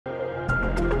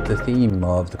the theme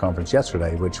of the conference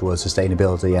yesterday, which was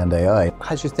sustainability and AI.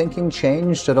 Has your thinking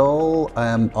changed at all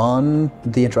on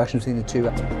the interaction between the two?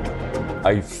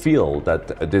 I feel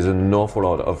that there's an awful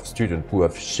lot of students who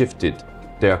have shifted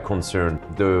their concern.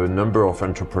 The number of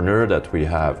entrepreneurs that we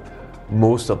have,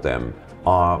 most of them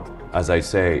are, as I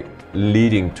say,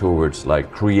 leading towards like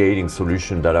creating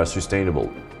solutions that are sustainable.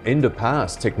 In the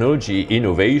past, technology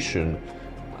innovation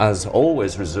has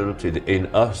always resulted in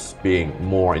us being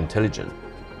more intelligent.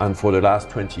 And for the last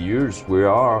 20 years, we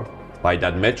are, by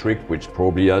that metric, which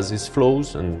probably has its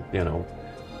flaws, and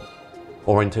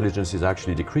our intelligence is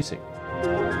actually decreasing.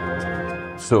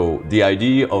 So the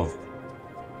idea of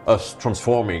us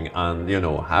transforming and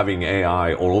having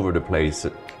AI all over the place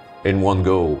in one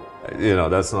go,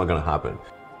 that's not going to happen.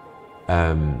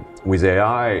 With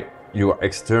AI, you are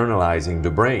externalizing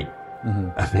the brain. Mm-hmm.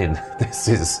 I mean, this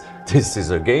is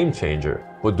a game changer.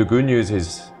 But the good news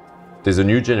is there's a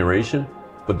new generation,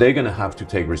 but they're going to have to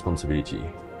take responsibility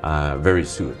very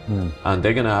soon. And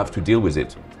they're going to have to deal with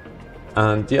it.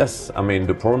 And yes, I mean,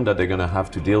 the problem that they're going to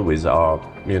have to deal with are,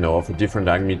 of a different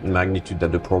magnitude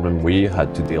than the problem we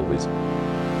had to deal with.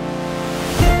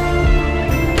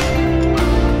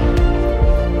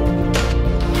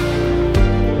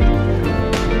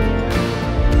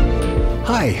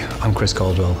 Hi, I'm Chris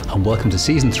Caldwell, and welcome to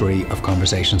Season 3 of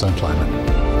Conversations on Climate.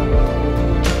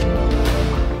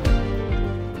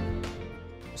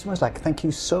 Mr. Muzellec, thank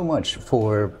you so much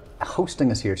for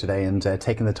hosting us here today and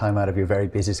taking the time out of your very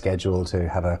busy schedule to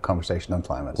have a conversation on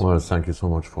climate. Well, thank you so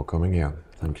much for coming here.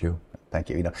 Thank you. Thank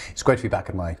you. It's great to be back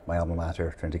at my alma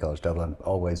mater, Trinity College Dublin.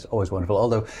 Always wonderful.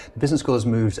 Although the business school has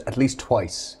moved at least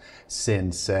twice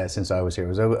since I was here.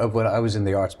 It was when I was in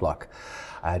the arts block.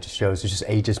 It just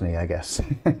ages me, I guess.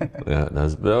 Yeah,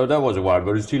 that was a while,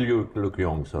 but still you look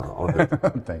young, so okay.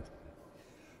 Thanks.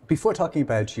 Before talking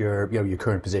about your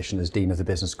current position as Dean of the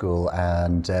Business School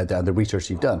and the research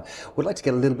you've done, we'd like to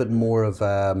get a little bit more of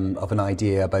an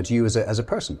idea about you as a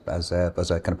person, as a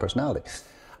kind of personality.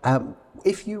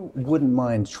 If you wouldn't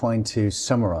mind trying to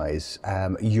summarize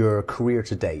your career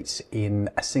to date in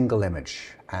a single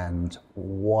image, and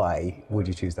why would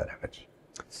you choose that image?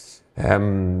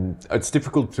 It's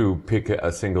difficult to pick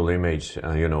a single image.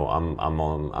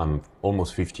 I'm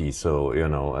almost 50, so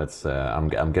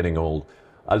I'm getting old.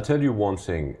 I'll tell you one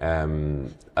thing.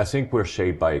 I think we're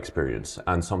shaped by experience,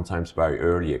 and sometimes by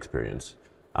early experience.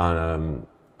 And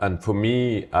for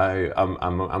me,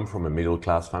 I'm from a middle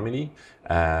class family,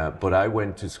 but I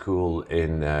went to school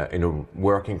in a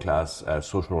working class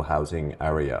social housing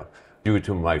area due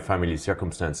to my family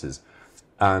circumstances,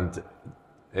 and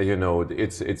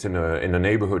it's in a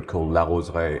neighborhood called La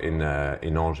Roseraie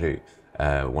in Angers,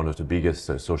 one of the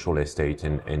biggest social estates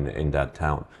in that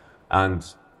town,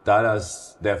 and that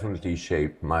has definitely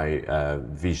shaped my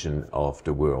vision of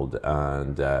the world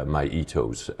and my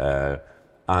ethos.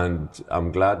 And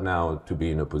I'm glad now to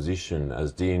be in a position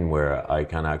as Dean where I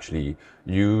can actually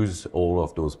use all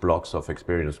of those blocks of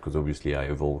experience, because obviously I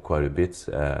evolved quite a bit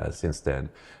since then,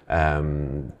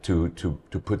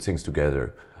 to put things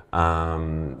together.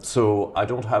 So I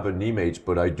don't have an image,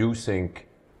 but I do think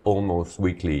almost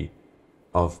weekly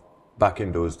of back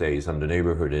in those days and the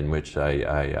neighborhood in which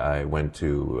I went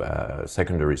to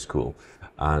secondary school,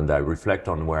 and I reflect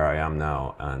on where I am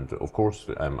now. And of course,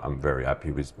 I'm very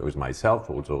happy with myself.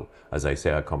 Also, as I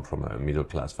say, I come from a middle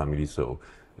class family, so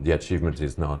the achievement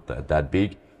is not that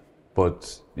big.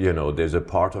 But there's a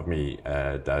part of me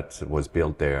that was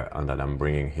built there and that I'm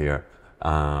bringing here.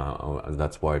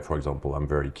 That's why, for example, I'm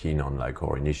very keen on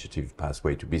our initiative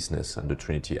Pathway to Business and the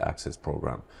Trinity Access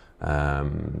Program,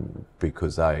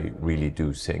 because I really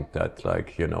do think that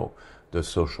the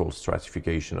social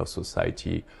stratification of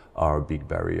society are a big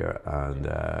barrier and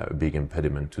a big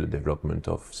impediment to the development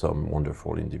of some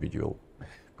wonderful individual.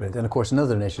 Brilliant. And of course,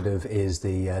 another initiative is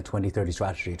the 2030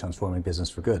 strategy, Transforming Business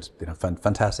for Good.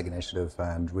 Fantastic initiative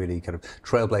and really kind of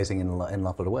trailblazing in a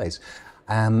lot of ways.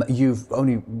 You've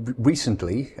only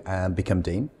recently become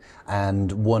Dean,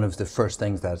 and one of the first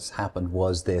things that's happened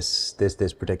was this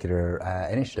particular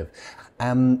initiative.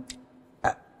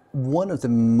 One of the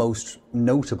most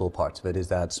notable parts of it is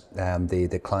that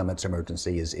the climate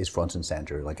emergency is front and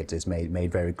center. It's made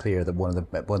very clear that one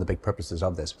of the big purposes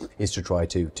of this is to try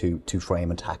to frame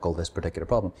and tackle this particular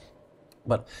problem.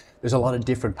 But there's a lot of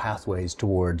different pathways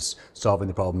towards solving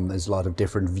the problem. There's a lot of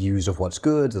different views of what's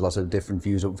good. There's lots of different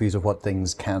views of what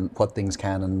things can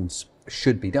and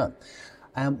should be done.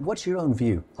 What's your own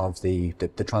view of the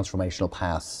transformational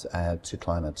path to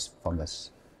climate from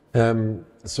this?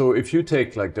 So if you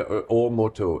take like our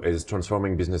motto is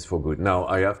transforming business for good. Now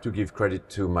I have to give credit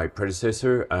to my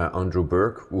predecessor, Andrew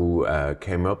Burke, who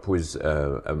came up with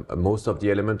most of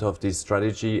the element of this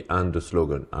strategy and the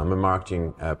slogan. I'm a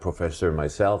marketing professor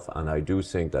myself, and I do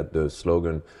think that the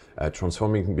slogan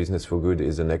transforming business for good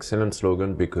is an excellent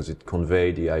slogan because it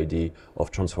conveys the idea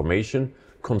of transformation,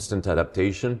 constant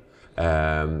adaptation,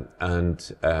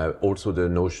 and also the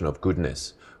notion of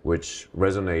goodness, which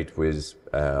resonate with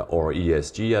our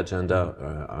ESG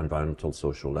agenda, environmental,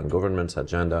 social, and governance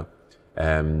agenda.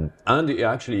 And it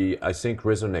actually, I think,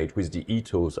 resonate with the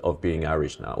ethos of being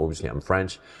Irish now. Obviously, I'm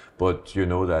French, but you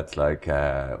know that like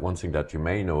one thing that you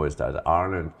may know is that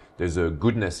Ireland, there's a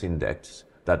goodness index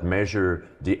that measure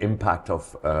the impact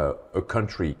of a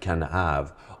country can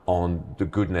have on the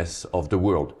goodness of the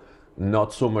world.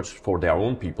 Not so much for their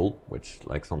own people, which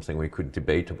like something we could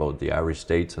debate about the Irish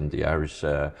state and the Irish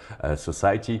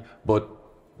society, but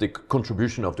the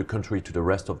contribution of the country to the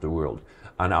rest of the world.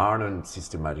 And Ireland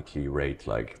systematically rate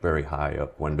like very high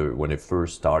up. When it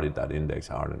first started that index,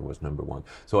 Ireland was #1.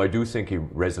 So I do think it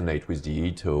resonates with the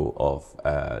ethos of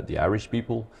the Irish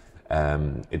people.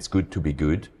 It's good to be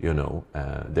good, you know.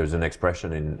 There's an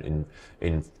expression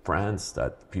in France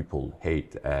that people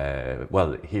hate,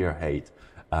 here hate,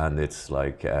 and it's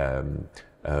like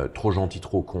trop gentil,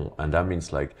 trop con, and that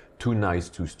means like too nice,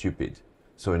 too stupid.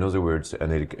 So in other words,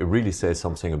 and it really says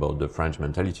something about the French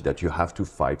mentality that you have to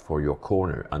fight for your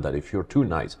corner, and that if you're too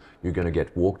nice, you're gonna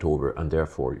get walked over, and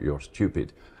therefore you're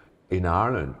stupid. In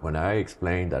Ireland, when I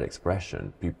explain that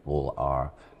expression, people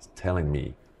are telling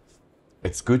me,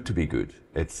 it's good to be good.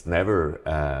 It's never,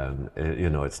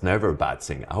 it's never a bad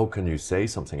thing. How can you say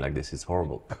something like this? It's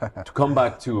horrible. To come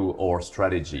back to our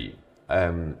strategy,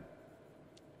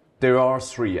 there are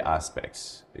three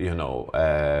aspects,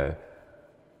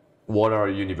 what are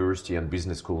university and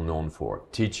business school known for?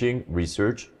 Teaching,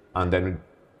 research, and then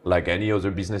like any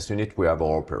other business unit, we have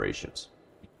our operations.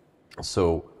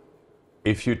 So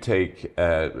if you take,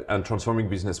 and transforming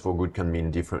business for good can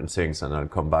mean different things, and I'll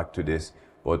come back to this,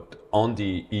 but on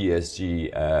the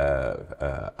ESG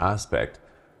aspect,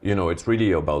 it's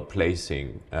really about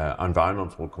placing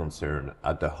environmental concern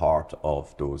at the heart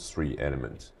of those three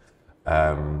elements.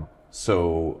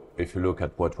 So if you look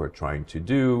at what we're trying to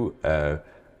do,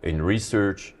 in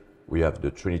research, we have the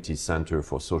Trinity Centre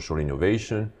for Social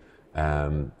Innovation.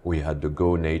 We had the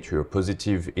Go Nature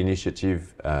Positive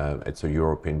initiative. It's a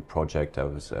European project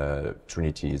that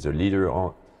Trinity is a leader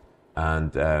on.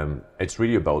 And it's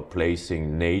really about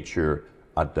placing nature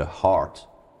at the heart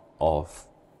of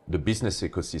the business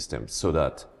ecosystem so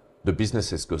that the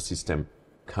business ecosystem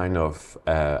kind of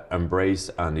embrace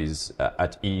and is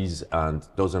at ease and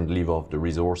doesn't live off the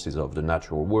resources of the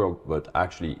natural world, but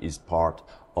actually is part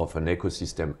of an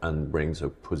ecosystem and brings a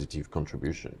positive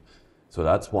contribution. So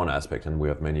that's one aspect, and we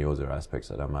have many other aspects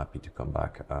that I'm happy to come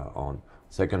back on.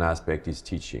 Second aspect is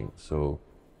teaching. So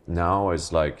now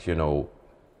it's like,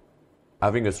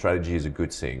 having a strategy is a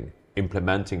good thing.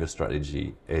 Implementing a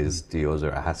strategy is the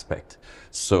other aspect.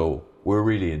 So we're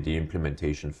really in the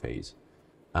implementation phase.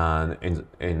 And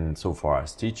in so far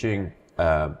as teaching,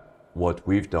 what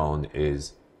we've done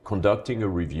is conducting a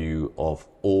review of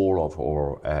all of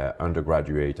our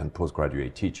undergraduate and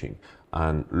postgraduate teaching,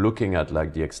 and looking at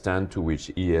like the extent to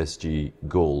which ESG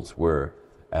goals were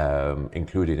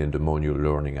included in the module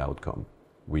learning outcome.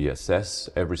 We assess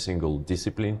every single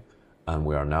discipline, and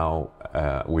we are now,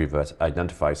 we've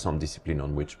identified some discipline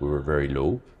on which we were very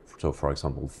low. So for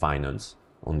example, finance,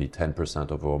 only 10%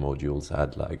 of our modules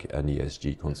had like an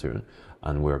ESG concern,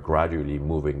 and we're gradually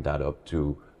moving that up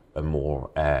to a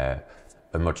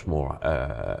much more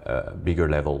bigger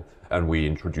level. And we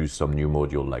introduced some new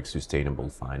module like sustainable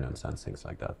finance and things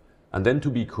like that. And then to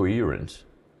be coherent,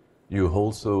 you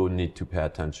also need to pay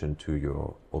attention to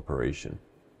your operation.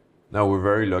 Now we're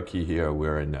very lucky here.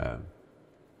 We're in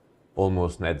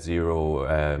almost net zero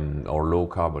or low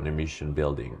carbon emission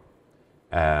building.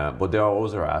 But there are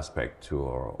other aspects to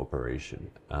our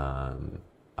operation.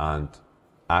 And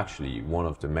actually, one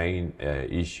of the main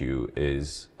issue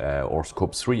is our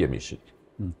scope 3 emission,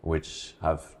 which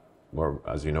have,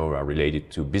 as you know, are related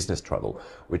to business travel,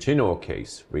 which in our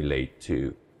case relate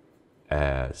to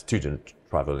student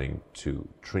traveling to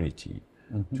Trinity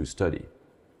to study.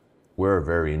 We're a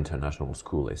very international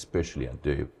school, especially at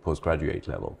the postgraduate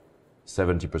level.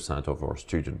 70% of our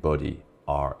student body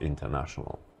are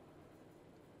international.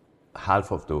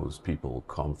 Half of those people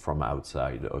come from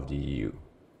outside of the EU.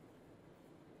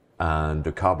 And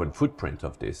the carbon footprint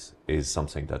of this is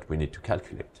something that we need to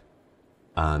calculate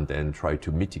and then try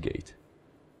to mitigate.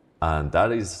 And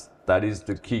that is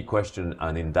the key question.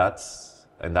 And in that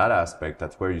in that aspect,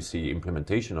 that's where you see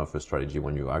implementation of a strategy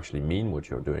when you actually mean what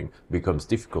you're doing becomes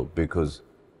difficult, because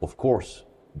of course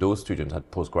those students at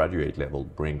postgraduate level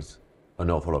brings an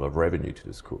awful lot of revenue to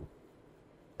the school,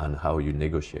 and how you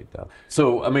negotiate that.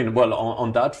 So I mean, well,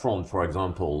 on that front, for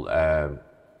example,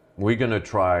 we're going to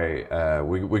try,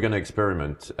 we're going to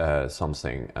experiment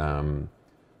something.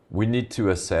 We need to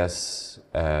assess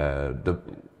the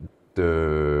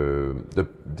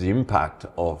impact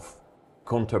of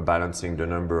counterbalancing the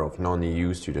number of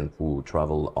non-EU students who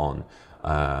travel on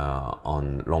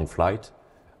long flight,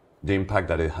 the impact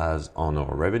that it has on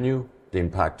our revenue, the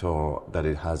impact that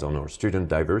it has on our student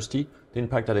diversity, the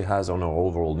impact that it has on our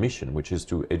overall mission, which is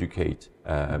to educate,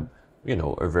 you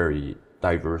know, a very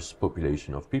diverse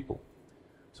population of people.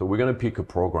 So we're going to pick a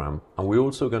program, and we're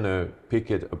also going to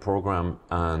pick a program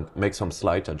and make some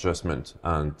slight adjustment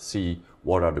and see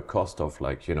what are the costs of,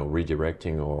 like, you know,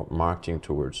 redirecting or marketing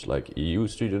towards like EU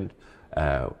student,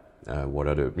 what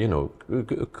are the, you know,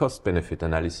 cost benefit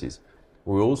analysis.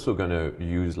 We're also going to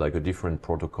use like a different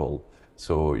protocol.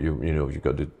 So you know, you've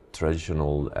got the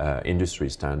traditional industry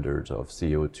standards of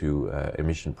CO2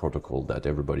 emission protocol that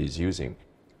everybody's using.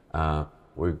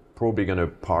 We're probably going to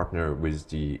partner with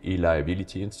the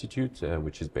E-Liability Institute,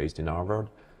 which is based in Harvard,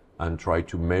 and try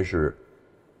to measure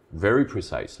very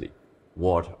precisely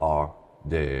what are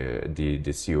the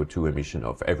CO2 emission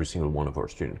of every single one of our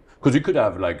students. Because you could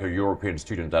have like a European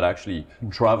student that actually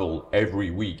travel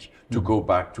every week to go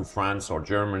back to France or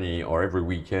Germany or every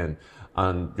weekend.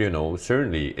 And, you know,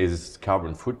 certainly his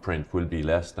carbon footprint will be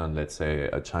less than, let's say,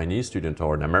 a Chinese student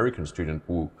or an American student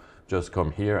who just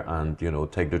come here and, you know,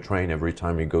 take the train every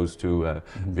time he goes to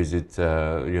visit,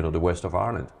 you know, the west of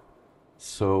Ireland.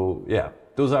 So, yeah,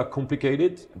 those are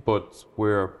complicated, but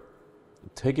we're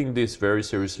taking this very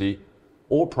seriously.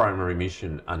 Our primary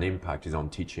mission and impact is on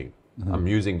teaching. I'm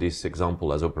using this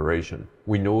example as operation.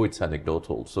 We know it's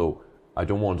anecdotal, so I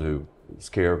don't want to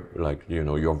scare, like, you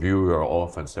know, your viewer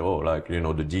off and say, oh, like, you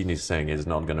know, the dean is saying is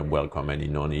not going to welcome any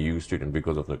non-EU student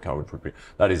because of the carbon footprint.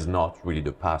 That is not really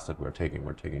the path that we're taking.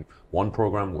 We're taking one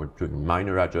program, we're doing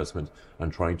minor adjustments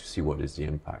and trying to see what is the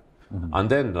impact. And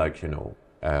then, like, you know,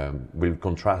 we'll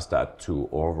contrast that to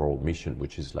our overall mission,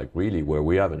 which is like really where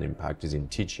we have an impact is in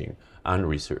teaching and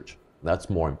research. That's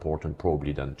more important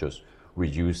probably than just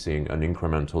reducing an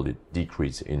incremental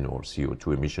decrease in our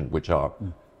CO2 emission, which are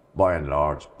by and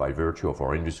large, by virtue of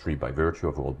our industry, by virtue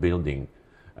of our building,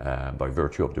 by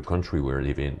virtue of the country we're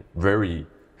living in, very,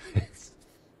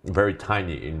 very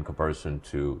tiny in comparison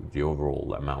to the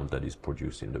overall amount that is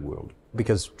produced in the world.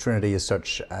 Because Trinity is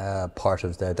such a part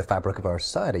of the fabric of our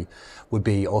society, would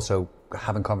be also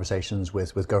having conversations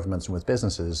with governments and with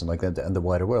businesses and like and the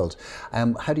wider world.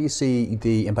 How do you see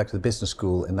the impact of the business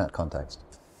school in that context?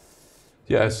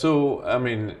 Yeah, so I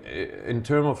mean, in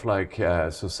terms of like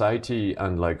society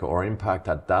and like our impact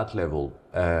at that level,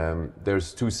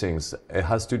 there's two things. It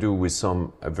has to do with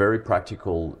some very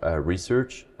practical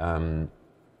research.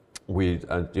 With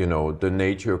you know, the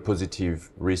nature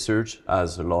positive research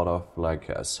has a lot of like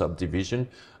subdivision,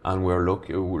 and we're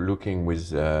looking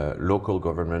with local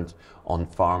government on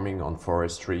farming, on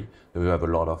forestry. We have a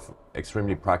lot of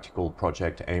extremely practical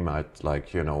project aimed at,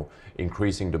 like, you know,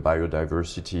 increasing the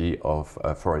biodiversity of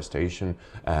forestation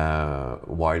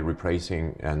while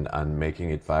replacing and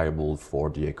making it viable for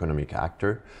the economic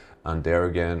actor. And there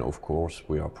again, of course,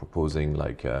 we are proposing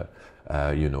like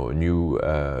you know, a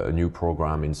new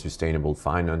program in sustainable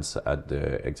finance at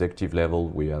the executive level.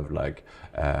 We have like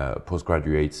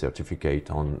postgraduate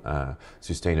certificate on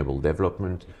sustainable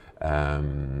development.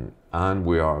 And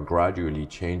we are gradually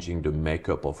changing the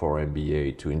makeup of our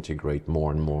MBA to integrate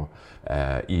more and more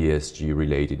ESG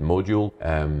related module.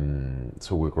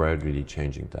 So we're gradually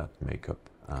changing that makeup.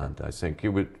 And I think it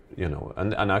would, you know,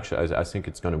 and actually I think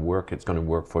it's going to work. It's going to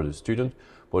work for the student,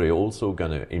 but it's also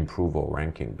going to improve our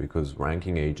ranking, because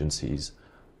ranking agencies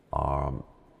are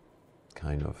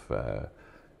kind of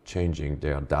changing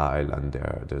their dial and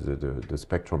the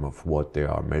spectrum of what they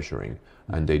are measuring.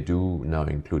 And they do now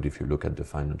include, if you look at the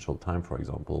Financial Times, for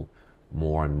example,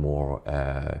 more and more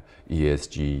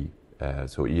ESG.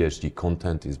 So ESG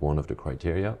content is one of the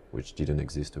criteria, which didn't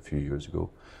exist a few years ago.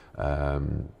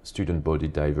 Student body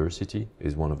diversity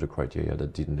is one of the criteria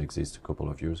that didn't exist a couple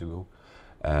of years ago.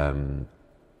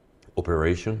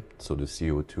 Operation, so the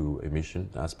CO2 emission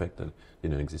aspect that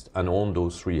didn't exist. And on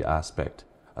those three aspects,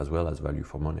 as well as value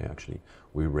for money, actually,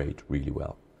 we rate really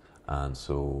well. And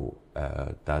so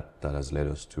that has led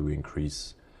us to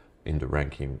increase in the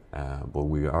ranking. But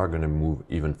we are going to move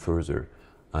even further,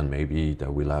 and maybe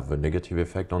that will have a negative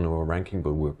effect on our ranking,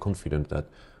 but we're confident that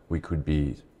we could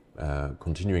be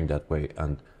continuing that way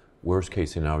and worst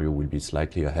case scenario, we'll be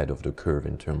slightly ahead of the curve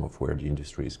in terms of where the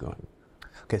industry is going.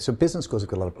 Okay, so business schools have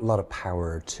got a lot of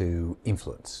power to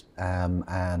influence,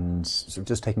 and so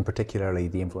just taking particularly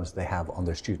the influence they have on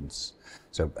their students.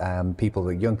 So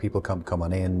young people come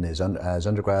on in as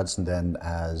undergrads, and then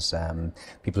as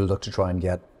people who look to try and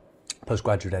get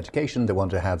postgraduate education, they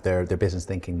want to have their business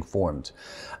thinking formed.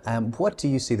 What do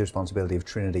you see the responsibility of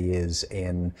Trinity is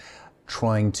in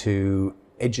trying to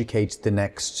educate the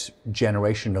next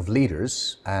generation of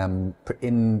leaders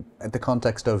in the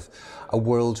context of a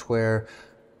world where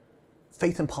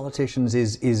faith in politicians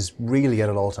is really at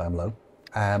an all-time low,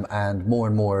 and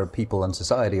more people in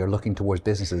society are looking towards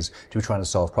businesses to be trying to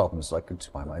solve problems, like, to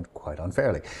my mind, quite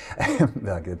unfairly.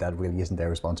 Like, that really isn't their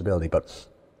responsibility, but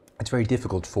it's very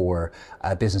difficult for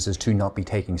businesses to not be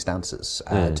taking stances,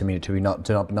 to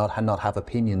not have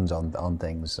opinions on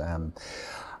things.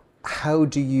 How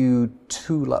do you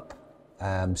tool up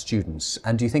students,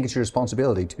 and do you think it's your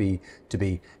responsibility to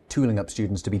be tooling up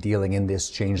students to be dealing in this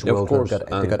changed world where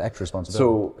they've got extra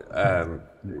responsibility? So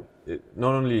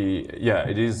not only,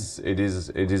 it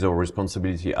is our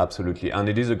responsibility, absolutely, and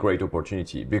it is a great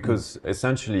opportunity because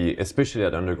essentially, especially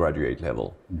at undergraduate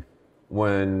level,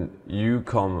 when you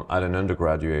come at an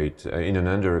undergraduate, in an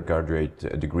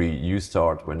undergraduate degree, you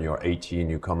start when you're 18,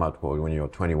 you come out when you're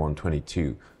 21,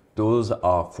 22. Those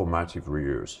are formative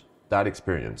years. That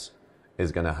experience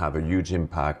is going to have a huge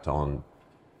impact on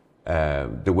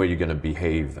the way you're going to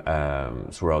behave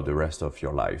throughout the rest of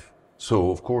your life.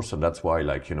 So of course, and that's why,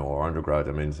 like, our undergrad,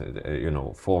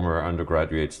 former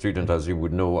undergraduate students, as you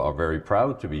would know, are very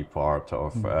proud to be part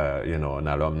of, an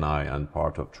alumni and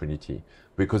part of Trinity,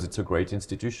 because it's a great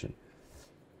institution.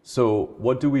 So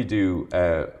what do we do?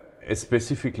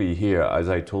 Specifically here, as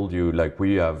I told you, like,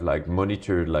 we have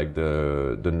monitored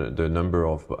the number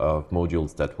of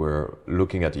modules that we're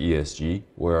looking at ESG.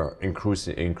 We're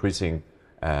increasing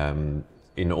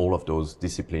in all of those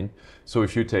disciplines. So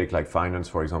if you take finance,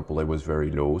 for example, it was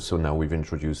very low. So now we've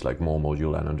introduced more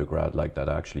module and undergrad that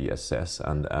actually assess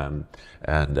and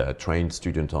train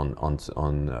students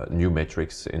on new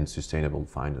metrics in sustainable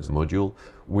finance module.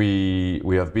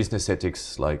 We have business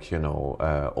ethics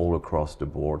all across the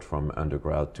board from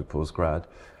undergrad to postgrad.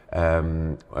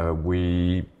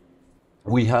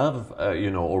 We have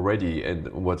already, and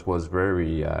what was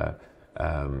very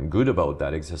good about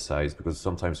that exercise, because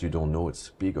sometimes you don't know, it's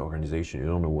a big organization, you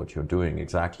don't know what you're doing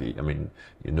exactly. I mean,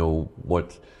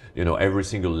 every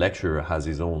single lecturer has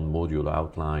his own module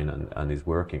outline and is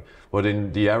working. But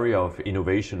in the area of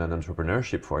innovation and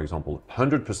entrepreneurship, for example,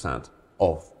 100%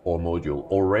 of our module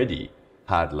already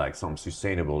had some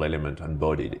sustainable element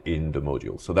embodied in the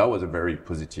module. So that was a very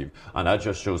positive, and that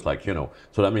just shows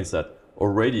so that means that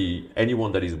already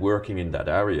anyone that is working in that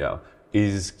area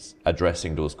is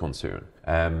addressing those concerns.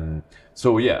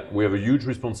 So yeah, we have a huge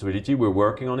responsibility. We're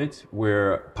working on it.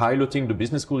 The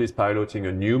business school is piloting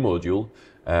a new module,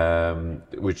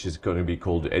 which is going to be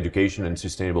called Education and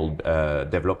Sustainable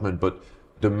Development. But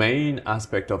the main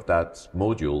aspect of that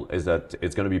module is that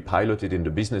it's going to be piloted in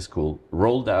the business school,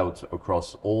 rolled out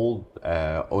across all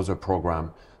other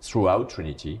programs throughout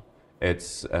Trinity.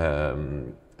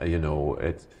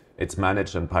 It's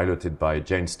managed and piloted by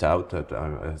Jane Stout, that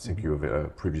I think you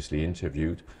have previously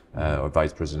interviewed,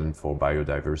 Vice President for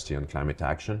Biodiversity and Climate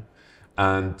Action.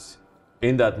 And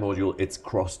in that module, it's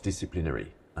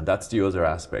cross-disciplinary. And that's the other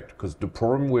aspect, because the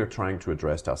problem we're trying to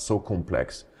address are so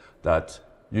complex that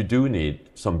you do need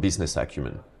some business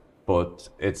acumen. But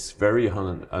it's very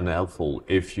unhelpful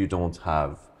if you don't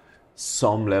have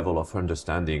some level of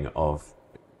understanding of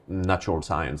natural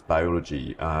science,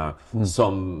 biology,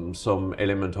 some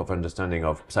element of understanding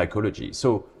of psychology.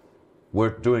 So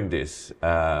we're doing this.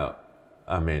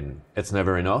 It's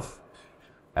never enough,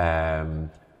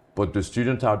 but the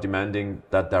students are demanding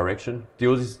that direction.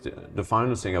 The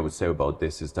final thing I would say about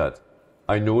this is that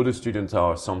I know the students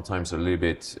are sometimes a little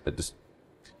bit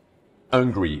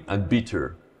angry and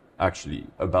bitter, actually,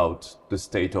 about the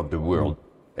state of the world.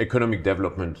 Economic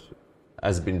development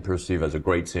has been perceived as a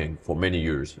great thing for many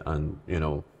years, and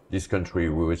this country,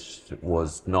 which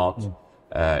was not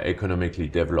economically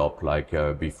developed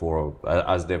before,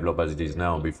 as developed as it is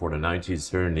now, before the 90s,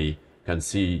 certainly can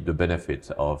see the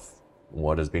benefit of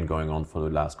what has been going on for the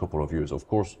last couple of years. Of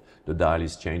course, the dial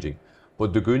is changing,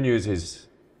 but the good news is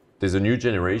there's a new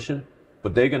generation,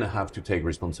 but they're going to have to take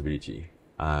responsibility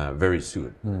very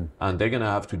soon, and they're going to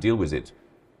have to deal with it.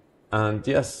 And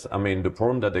yes, the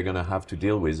problem that they're going to have to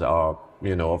deal with are,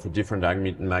 of a different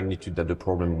magnitude than the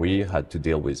problem we had to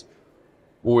deal with.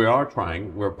 We're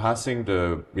passing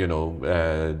the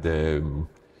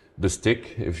the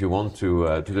stick, if you want,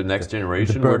 to the next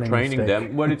generation. We're training stick.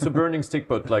 them. Well, it's a burning stick,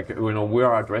 but like, you know, we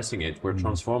are addressing it. We're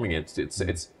transforming it.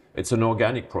 It's an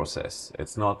organic process.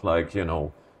 It's not like, you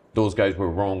know, those guys were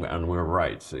wrong and we're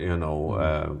right. You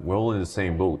know, we're all in the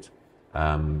same boat.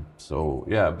 So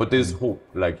yeah, but there's hope.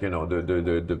 Like, you know,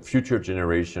 the future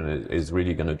generation is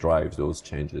really going to drive those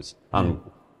changes, and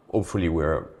hopefully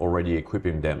we're already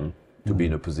equipping them to be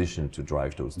in a position to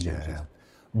drive those changes. Yeah.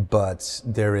 But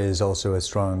there is also a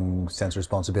strong sense of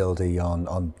responsibility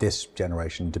on this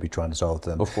generation to be trying to solve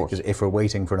them. Of course. Because if we're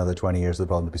waiting for another 20 years for the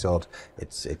problem to be solved,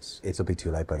 it'll be too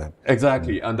late by then.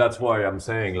 Exactly, and that's why I'm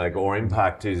saying like our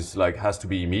impact is like has to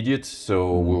be immediate.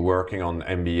 So we're working on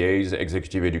MBAs,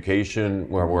 executive education.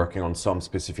 We're working on some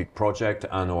specific project,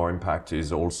 and our impact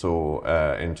is also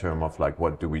in terms of like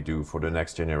what do we do for the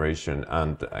next generation,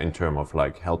 and in terms of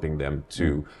like helping them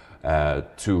to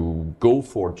go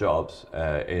for jobs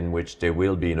in which they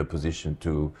will be in a position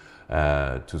to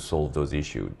solve those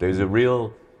issues. There's a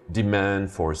real demand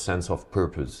for a sense of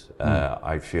purpose.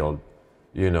 I feel,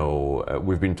 you know,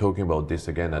 we've been talking about this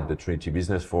again at the Trinity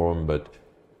Business Forum, but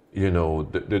you know,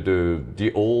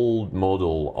 the old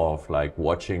model of like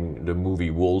watching the movie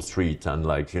Wall Street and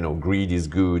like, you know, greed is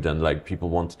good and like people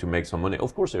wanted to make some money.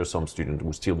 Of course, there are some students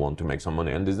who still want to make some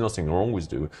money, and there's nothing wrong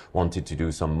with wanting to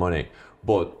do some money.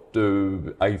 But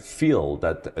I feel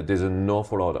that there's an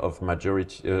awful lot of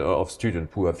majority of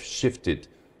students who have shifted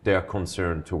their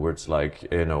concern towards like,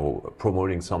 you know,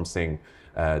 promoting something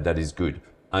that is good.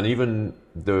 And even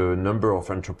the number of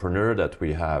entrepreneurs that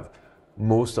we have,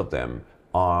 most of them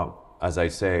are, as I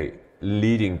say,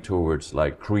 leading towards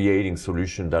like creating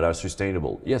solutions that are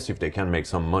sustainable. Yes, if they can make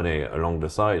some money along the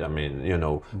side, I mean, you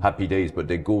know, happy days, but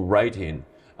they go right in,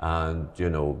 and, you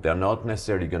know, they're not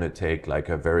necessarily going to take like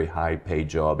a very high paid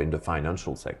job in the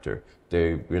financial sector.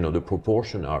 They, you know, the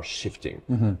proportion are shifting.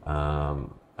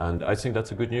 And I think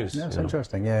that's a good news. Yeah, it's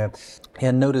interesting. Yeah,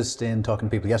 I noticed in talking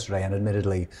to people yesterday, and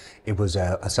admittedly, it was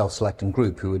a self-selecting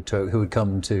group who would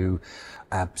come to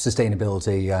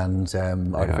sustainability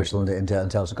and artificial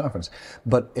intelligence conference.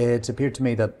 But it appeared to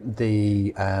me that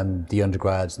the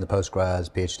undergrads and the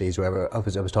postgrads, PhDs, whoever I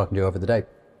was talking to over the day,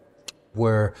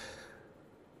 were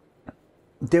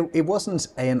there. It wasn't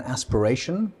an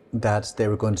aspiration that they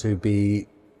were going to be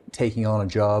taking on a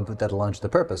job that aligns with the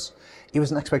purpose. It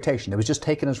was an expectation. It was just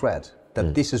taken as read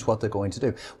that this is what they're going to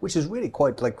do, which is really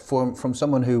quite like from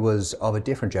someone who was of a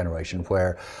different generation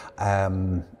where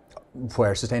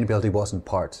sustainability wasn't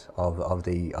part of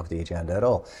the agenda at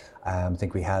all. I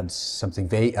think we had something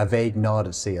a vague nod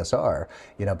at CSR,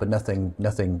 you know, but nothing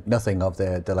of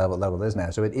the level it is now.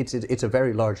 So it's a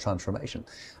very large transformation.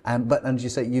 And you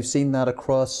say you've seen that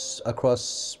across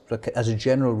as a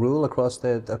general rule across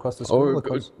the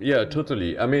school. Yeah,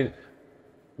 totally. I mean,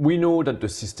 we know that the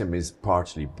system is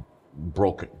partly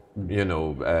broken. You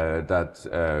know,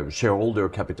 that shareholder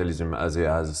capitalism as it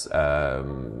has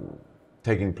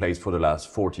taking place for the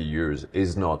last 40 years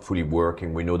is not fully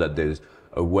working. We know that there's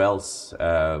a wealth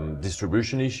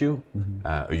distribution issue,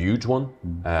 a huge one,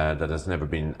 that has never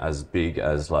been as big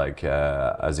as like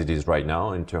as it is right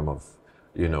now in terms of,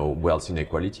 you know, wealth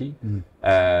inequality.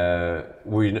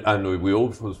 We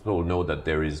also know that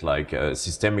there is like a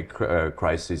systemic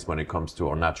crisis when it comes to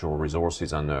our natural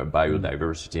resources and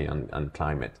biodiversity and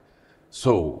climate.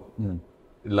 So,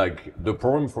 like the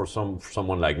problem for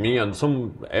someone like me and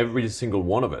every single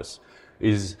one of us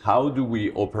is how do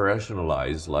we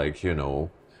operationalize, like, you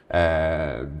know,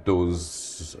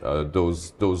 those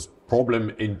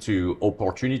problems into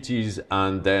opportunities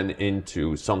and then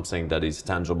into something that is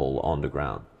tangible on the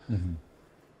ground.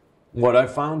 What I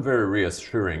found very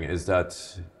reassuring is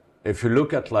that if you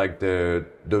look at like the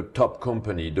top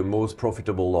company, the most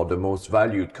profitable or the most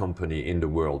valued company in the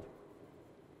world,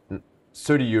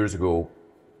 30 years ago,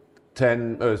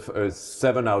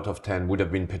 7 out of 10 would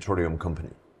have been petroleum company.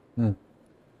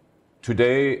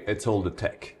 Today, it's all the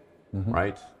tech,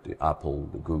 right? The Apple,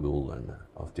 the Google, and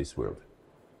of this world.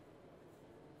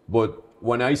 But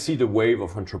when I see the wave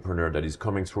of entrepreneurs that is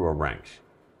coming through our ranks,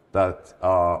 that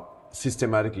are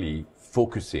systematically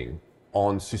focusing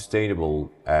on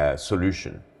sustainable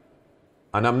solution,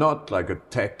 and I'm not like a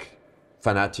tech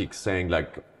fanatic saying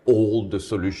like all the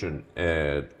solution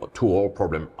to our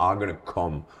problem are going to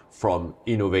come from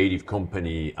innovative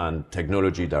company and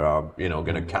technology that are, you know,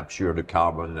 going to capture the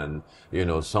carbon and, you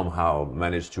know, somehow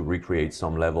manage to recreate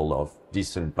some level of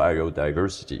decent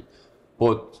biodiversity.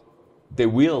 But they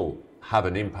will have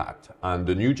an impact, and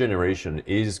the new generation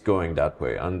is going that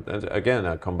way. And again,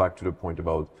 I come back to the point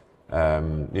about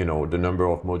you know, the number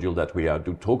of modules that we have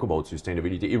to talk about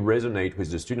sustainability, it resonates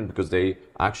with the student because they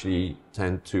actually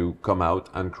tend to come out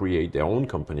and create their own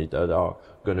company that are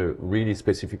going to really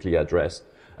specifically address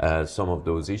some of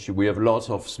those issues. We have lots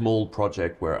of small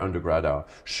projects where undergrad are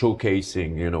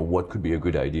showcasing, you know, what could be a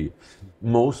good idea.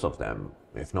 Most of them,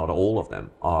 if not all of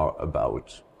them, are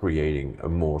about creating a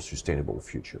more sustainable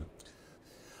future.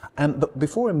 But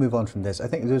before we move on from this, I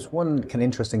think there's one kind of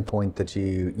interesting point that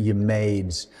you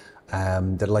made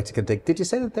that I'd like to dig. Did you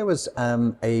say that there was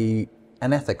an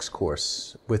ethics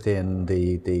course within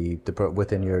the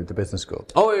business school?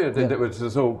 Oh yeah.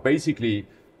 So basically,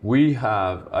 we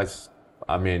have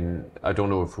I mean, I don't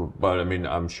know but I mean,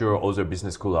 I'm sure other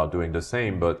business schools are doing the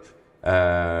same. But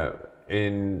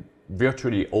in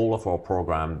virtually all of our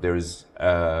program, there is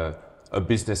a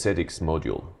business ethics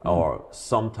module or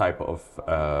some type of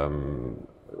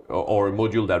or a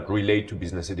module that relate to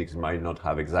business ethics. Might not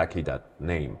have exactly that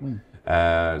name.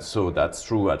 So that's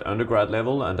true at undergrad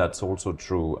level, and that's also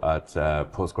true at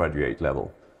postgraduate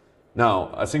level.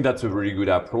 Now, I think that's a really good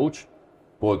approach,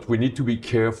 but we need to be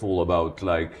careful about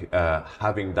like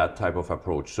having that type of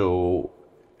approach. So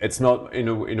it's not, in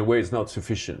a way, it's not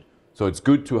sufficient. So it's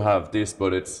good to have this,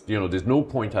 but it's, you know, there's no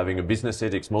point having a business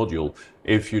ethics module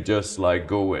if you just like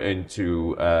go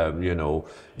into, you know,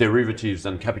 derivatives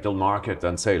and capital market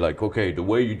and say like, okay, the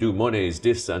way you do money is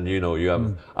this, and, you know, you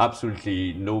have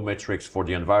absolutely no metrics for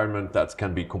the environment that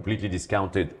can be completely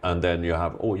discounted. And then you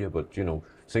have, oh yeah, but, you know,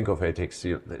 think of ethics,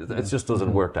 it just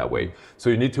doesn't work that way. So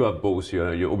you need to have both.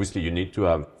 You know, obviously you need to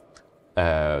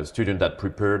have students that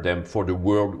prepare them for the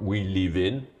world we live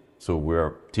in. So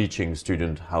we're teaching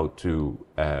students how to,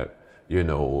 you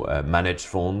know, manage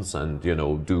funds and, you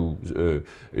know, do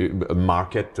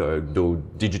market, do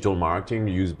digital marketing,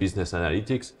 use business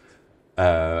analytics.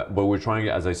 But we're trying,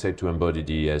 as I said, to embody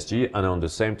the ESG, and on the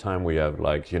same time we have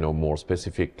like, you know, more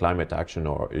specific climate action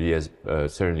or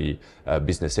certainly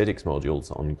business ethics modules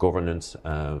on governance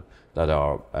that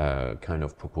are kind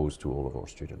of proposed to all of our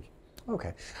students.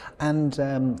 Okay, and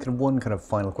kind of one kind of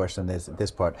final question is this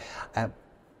part.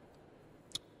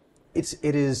 It's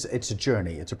a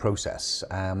journey, it's a process,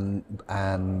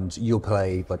 and you'll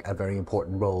play like a very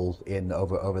important role in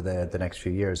over the next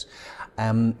few years.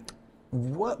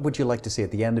 What would you like to see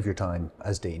at the end of your time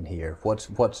as Dean here?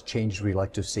 What changes would you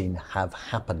like to have seen have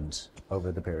happened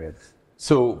over the period?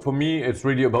 So for me, it's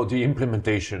really about the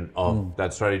implementation of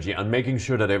that strategy and making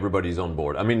sure that everybody's on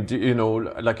board. I mean, you know,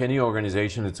 like any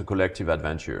organization, it's a collective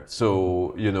adventure.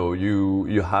 So, you know,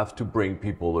 you have to bring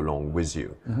people along with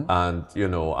you. And, you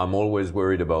know, I'm always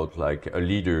worried about like a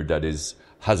leader that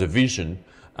has a vision,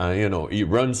 you know, he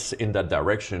runs in that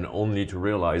direction only to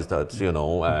realize that, you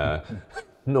know,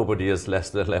 nobody has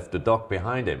left the dog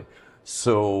behind him.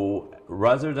 So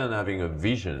rather than having a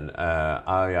vision,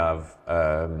 I'd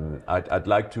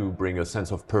like to bring a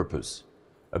sense of purpose,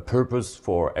 a purpose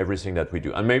for everything that we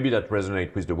do. And maybe that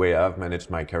resonates with the way I've managed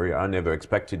my career. I never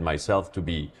expected myself to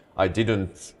be, I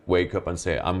didn't wake up and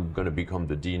say, I'm going to become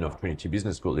the Dean of Trinity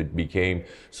Business School. It became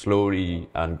slowly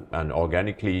and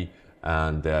organically.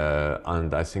 And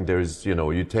I think there is, you know,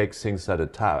 you take things at a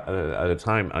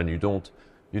time, and you don't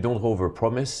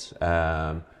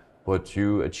overpromise. What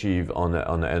you achieve on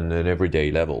an everyday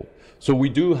level. So we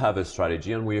do have a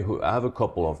strategy, and we have a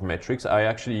couple of metrics. I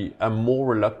actually am more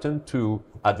reluctant to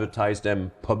advertise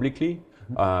them publicly.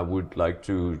 I would like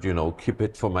to, you know, keep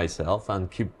it for myself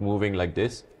and keep moving like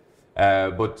this.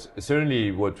 But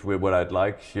certainly what I'd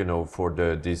like, you know, for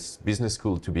this business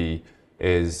school to be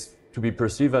is to be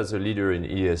perceived as a leader in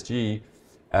ESG,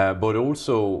 but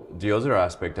also the other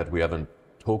aspect that we haven't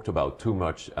talked about too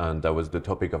much, and that was the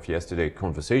topic of yesterday's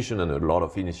conversation and a lot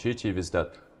of initiative, is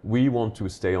that we want to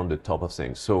stay on the top of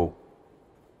things. So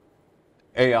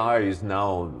AI is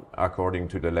now, according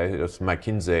to the latest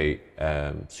McKinsey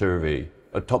survey,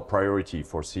 a top priority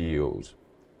for CEOs.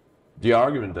 The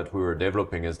argument that we were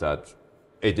developing is that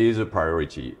it is a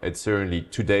priority. It's certainly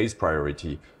today's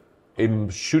priority.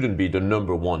 It shouldn't be the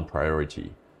number one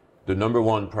priority. The number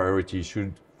one priority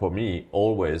should, for me,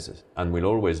 always and will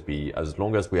always be, as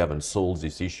long as we haven't solved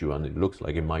this issue, and it looks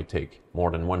like it might take more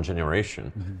than one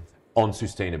generation, on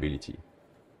sustainability.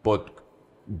 But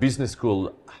business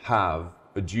schools have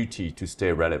a duty to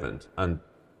stay relevant, and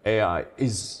AI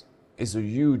is a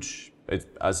huge, it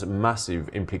has a massive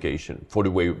implication for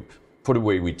the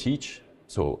way we teach,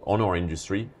 so on our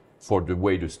industry, for the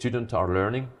way the students are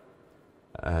learning.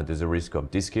 There's a risk of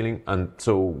de-skilling, and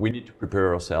so we need to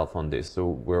prepare ourselves on this. So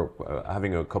we're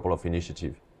having a couple of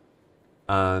initiatives,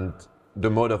 and the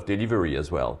mode of delivery as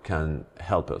well can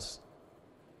help us.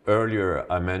 earlier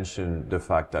I mentioned the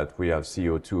fact that we have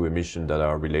CO2 emissions that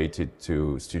are related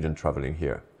to student traveling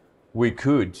here. We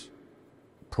could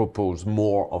propose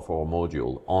more of our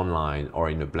module online or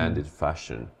in a blended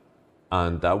fashion,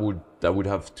 and that would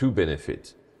have two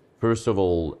benefits. First of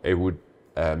all, it would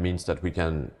means that we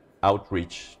can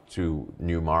outreach to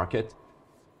new market,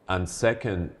 and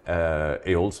second,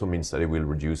 it also means that it will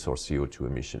reduce our CO2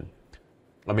 emission.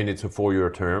 I mean, it's a 4-year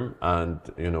term, and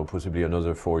possibly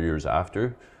another 4 years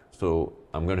after. So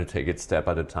I'm going to take it step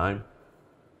at a time.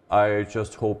 I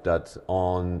just hope that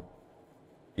on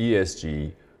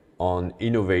ESG, on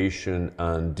innovation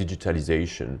and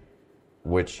digitalization,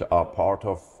 which are part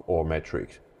of our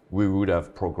metric, we would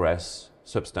have progressed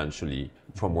substantially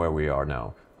from where we are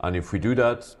now. And if we do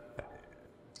that,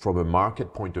 from a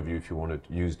market point of view, if you want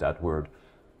to use that word,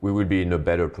 we will be in a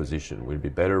better position. We'll be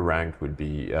better ranked, we'll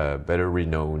be better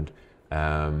renowned.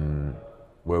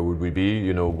 Where would we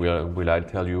be? Will I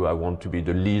tell you I want to be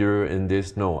the leader in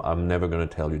this? No, I'm never going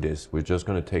to tell you this. We're just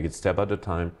going to take it step at a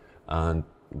time, and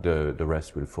the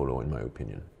rest will follow, in my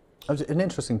opinion. An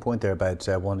interesting point there about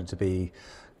wanting to be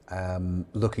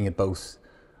looking at both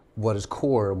what is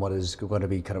core and what is going to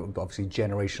be kind of obviously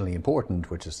generationally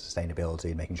important, which is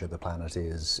sustainability, making sure the planet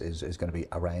is going to be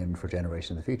around for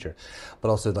generations in the future, but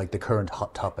also like the current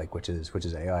hot topic, which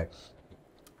is AI.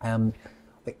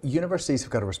 Universities have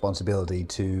got a responsibility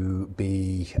to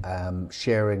be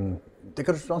sharing. They've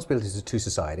got responsibilities to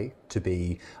society to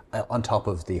be on top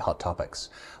of the hot topics,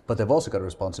 but they've also got a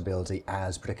responsibility,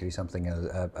 as particularly something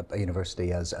a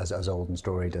university as old and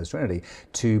storied as Trinity,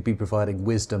 to be providing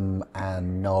wisdom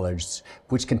and knowledge,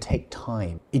 which can take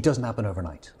time. It doesn't happen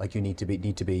overnight. Like you need to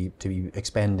be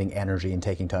expending energy and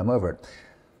taking time over it.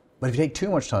 But if you take too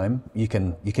much time, you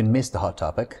can miss the hot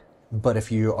topic. But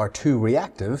if you are too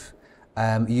reactive,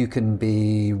 you can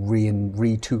be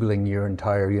retooling your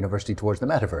entire university towards the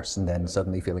metaverse, and then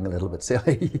suddenly feeling a little bit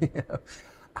silly.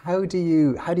 How do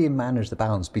you manage the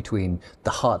balance between the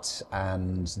hots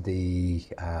and the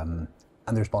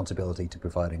responsibility to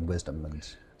providing wisdom? And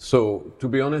so, to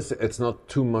be honest, it's not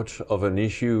too much of an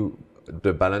issue,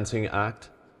 the balancing act,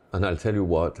 and I'll tell you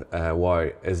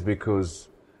why. Is because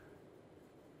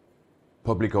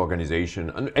public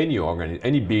organization, and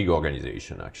any big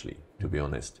organization, actually, to be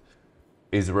honest,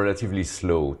 is relatively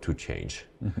slow to change.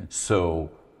 Mm-hmm. So,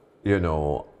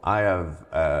 I have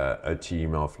a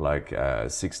team of like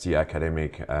 60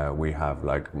 academic. We have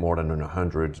like more than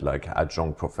 100 like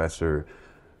adjunct professor.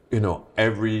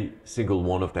 Every single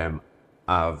one of them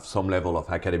have some level of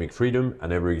academic freedom,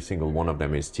 and every single one of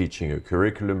them is teaching a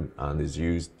curriculum and is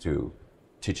used to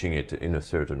teaching it in a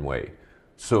certain way.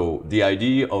 So the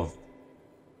idea of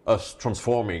us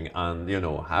transforming and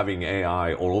having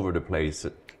AI all over the place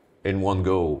in one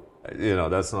go,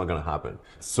 that's not going to happen.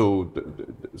 So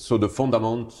the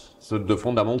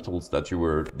fundamentals that you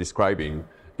were describing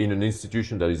in an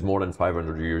institution that is more than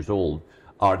 500 years old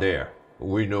are there.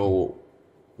 We know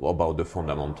about the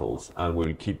fundamentals, and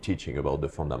we'll keep teaching about the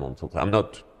fundamentals. I'm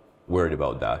not worried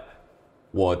about that.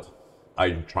 What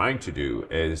I'm trying to do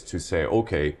is to say,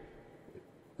 okay,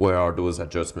 where are those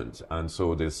adjustments? And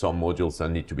so there's some modules that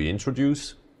need to be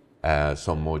introduced,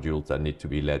 some modules that need to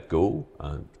be let go,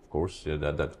 and of course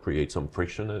that creates some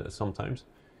friction sometimes.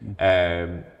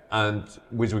 Mm-hmm. And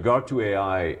with regard to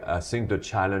AI, I think the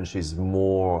challenge is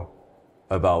more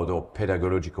about our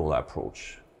pedagogical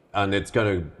approach, and it's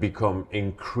going to become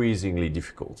increasingly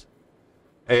difficult.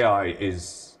 AI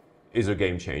is a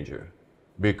game changer,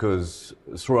 because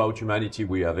throughout humanity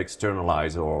we have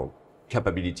externalized our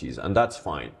capabilities, and that's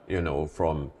fine,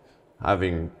 from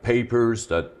having papers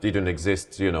that didn't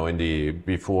exist, at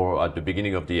the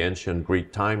beginning of the ancient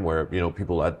Greek time, where,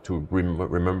 people had to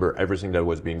remember everything that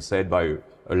was being said by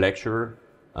a lecturer,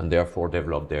 and therefore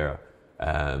develop their,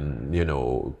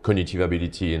 cognitive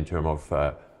ability in terms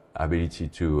of ability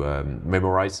to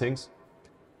memorize things.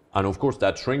 And of course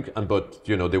that shrink, but,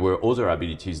 there were other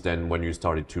abilities then when you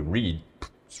started to read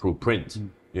through print,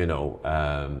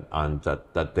 and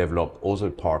that developed other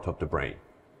part of the brain.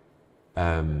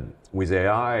 With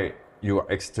AI, you are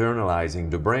externalizing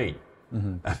the brain.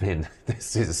 Mm-hmm. I mean,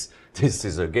 this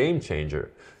is a game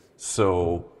changer.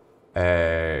 So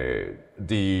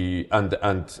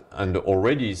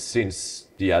already since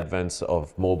the advance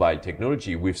of mobile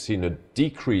technology, we've seen a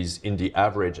decrease in the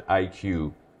average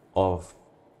IQ of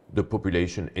the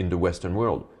population in the Western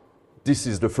world. This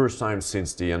is the first time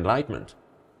since the Enlightenment.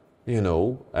 In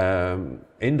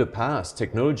the past,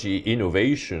 technology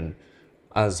innovation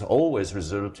has always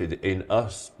resulted in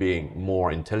us being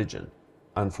more intelligent.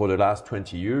 And for the last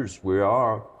 20 years, we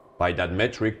are, by that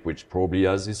metric, which probably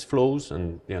has its flaws,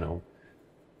 and,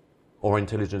 our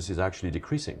intelligence is actually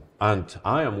decreasing. And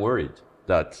I am worried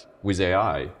that with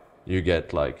AI, you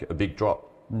get like a big drop.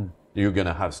 You're going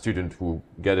to have students who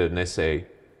get an essay,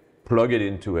 plug it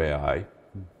into AI,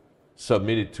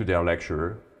 submit it to their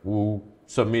lecturer, who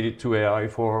submit it to AI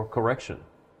for correction.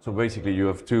 So basically you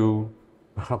have two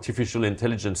artificial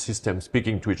intelligence systems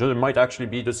speaking to each other. It might actually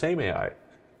be the same AI.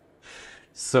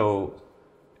 So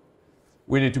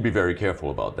we need to be very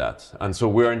careful about that. And so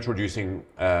we're introducing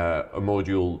a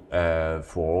module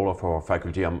for all of our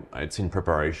faculty. It's in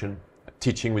preparation,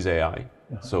 teaching with AI.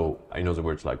 So in other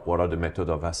words, like what are the methods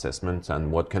of assessment and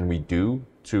what can we do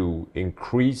to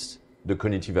increase the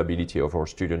cognitive ability of our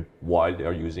students while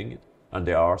they're using it. And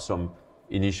there are some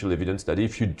initial evidence that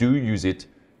if you do use it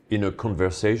in a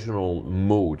conversational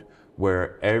mode,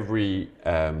 where every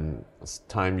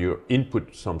time you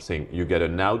input something, you get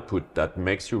an output that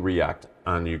makes you react,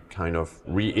 and you kind of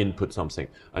re-input something,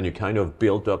 and you kind of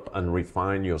build up and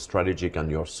refine your strategic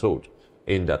and your thought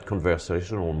in that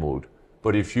conversational mode.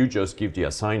 But if you just give the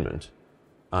assignment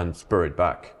and spur it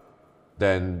back,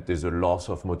 then there's a loss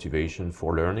of motivation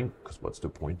for learning, because what's the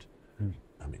point?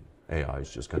 I mean, AI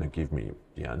is just going to give me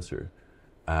the answer.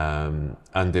 And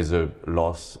there's a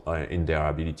loss in their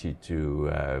ability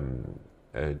to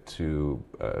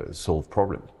solve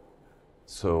problems.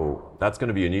 So that's going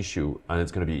to be an issue, and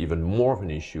it's going to be even more of an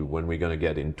issue when we're going to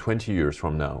get in 20 years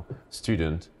from now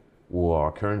students who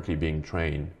are currently being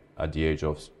trained at the age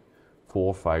of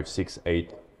 4, 5, 6,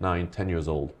 8, 9, 10 years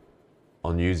old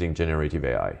on using generative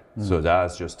AI. So that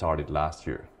has just started last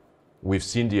year. We've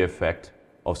seen the effect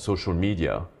of social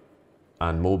media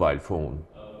and mobile phone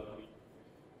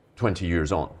 20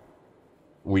 years on.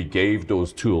 We gave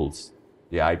those tools,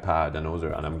 the iPad and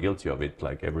other, and I'm guilty of it,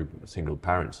 like every single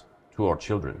parent, to our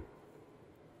children.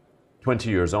 20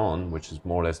 years on, which is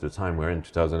more or less the time we're in,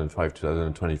 2005,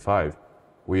 2025,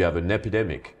 we have an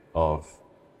epidemic of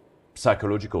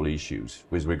psychological issues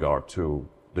with regard to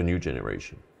the new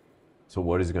generation. So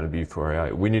what is it going to be for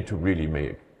AI? We need to really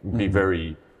be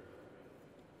very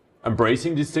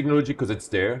embracing this technology because it's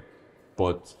there,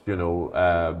 but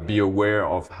be aware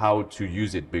of how to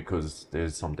use it because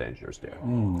there's some dangers there.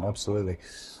 Absolutely.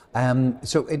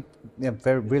 So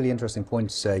really interesting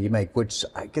points you make, which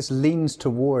I guess leans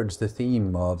towards the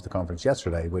theme of the conference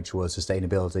yesterday, which was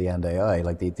sustainability and AI,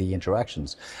 like the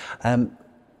interactions.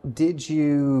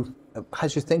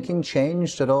 Has your thinking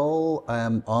changed at all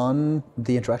on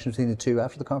the interaction between the two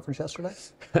after the conference yesterday?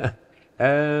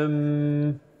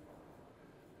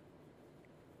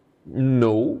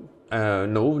 No,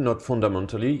 not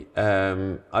fundamentally.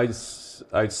 I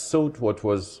thought what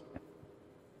was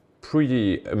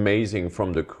pretty amazing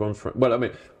from the conference. Well, I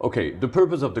mean, okay, the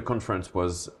purpose of the conference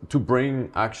was to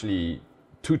bring actually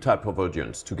two types of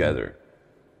audience together.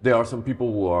 There are some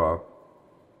people who are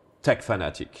tech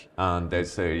fanatic and they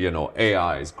say,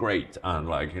 AI is great and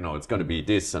it's going to be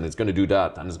this and it's going to do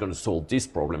that and it's going to solve this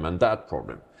problem and that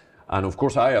problem. And of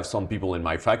course, I have some people in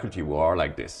my faculty who are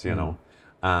like this,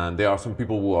 and there are some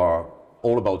people who are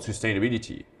all about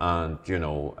sustainability and,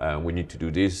 we need to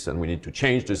do this and we need to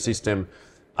change the system.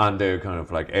 And they're kind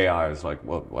of like, AI is like,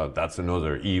 well, that's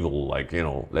another evil,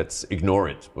 let's ignore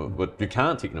it. But you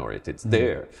can't ignore it, it's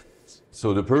there.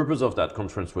 So the purpose of that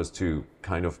conference was to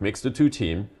kind of mix the two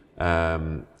teams.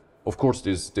 Of course,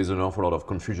 there's an awful lot of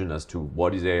confusion as to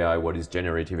what is AI, what is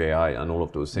generative AI, and all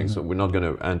of those things. So we're not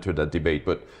going to enter that debate,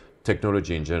 but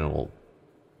technology in general.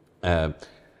 No,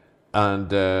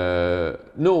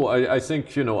 I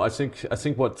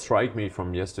think what struck me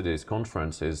from yesterday's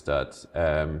conference is that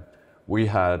we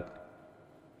had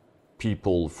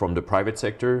people from the private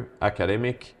sector,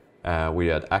 academic, we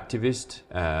had activists,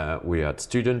 we had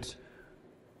students.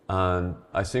 And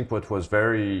I think what was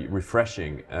very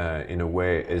refreshing in a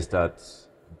way is that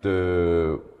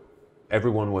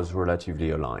everyone was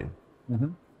relatively aligned.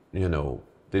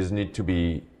 There's need to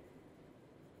be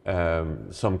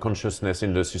some consciousness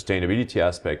in the sustainability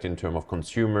aspect in terms of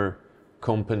consumer,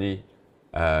 company,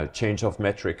 change of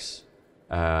metrics.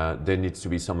 There needs to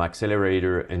be some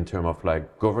accelerator in terms of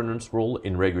governance role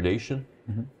in regulation.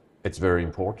 It's very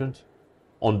important.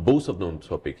 On both of those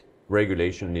topics,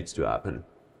 regulation needs to happen.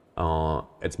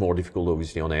 It's more difficult,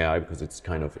 obviously, on AI because it's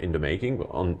kind of in the making. But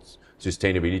on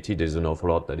sustainability, there's an awful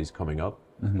lot that is coming up.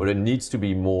 But it needs to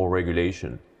be more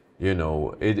regulation.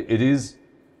 It is.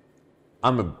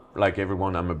 Like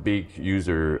everyone, I'm a big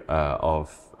user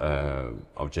of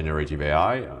generative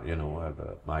AI. I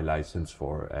have my license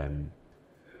for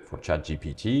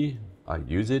ChatGPT. I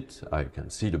use it. I can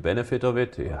see the benefit of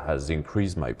it. It has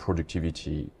increased my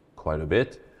productivity quite a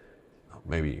bit.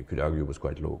 Maybe you could argue it was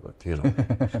quite low, but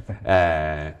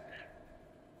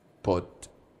but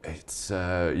it's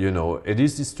it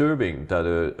is disturbing that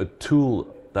a tool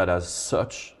that has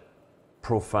such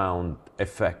profound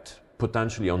effect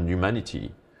potentially on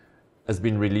humanity has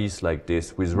been released like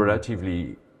this with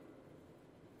relatively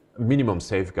minimum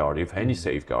safeguard, if any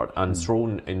safeguard, and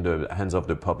thrown in the hands of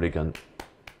the public, and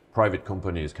private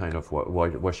companies kind of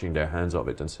washing their hands of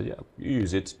it and say, yeah, you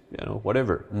use it,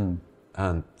 whatever.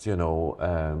 And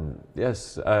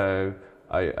yes, I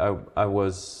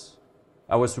was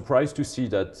surprised to see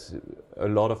that a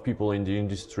lot of people in the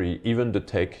industry, even the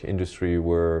tech industry,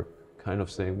 were kind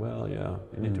of saying, well, yeah,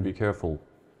 you need to be careful,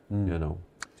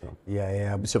 So.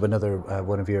 Yeah. So another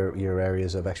one of your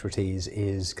areas of expertise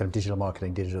is kind of digital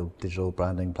marketing, digital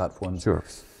branding platforms. Sure.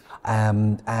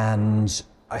 And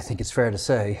I think it's fair to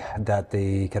say that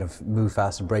the kind of move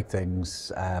fast and break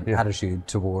things attitude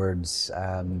towards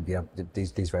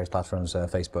these various platforms,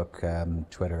 Facebook,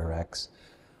 Twitter, X,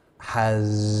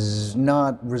 has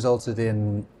not resulted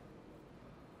in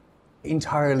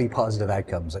entirely positive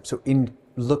outcomes. So in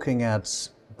looking at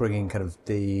bringing kind of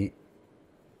the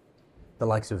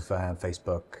likes of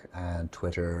Facebook and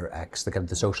Twitter, X, the kind of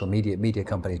the social media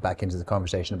companies back into the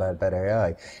conversation about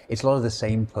AI, it's a lot of the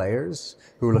same players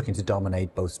who are looking to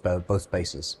dominate both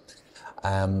spaces.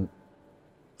 And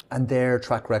their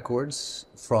track records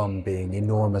from being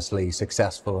enormously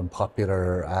successful and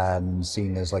popular and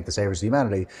seen as like the saviors of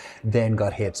humanity, then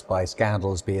got hit by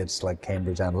scandals, be it like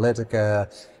Cambridge Analytica,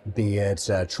 be it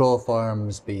troll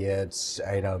farms, be it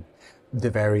the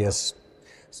various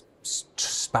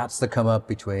spats that come up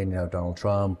between Donald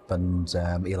Trump and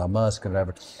Elon Musk and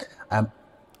whatever.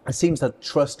 It seems that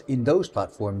trust in those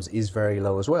platforms is very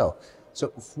low as well. So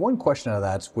one question out of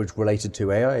that, which related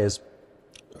to AI, is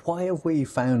why have we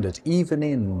found it, even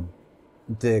in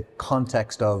the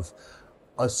context of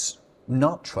us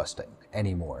not trusting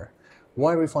anymore,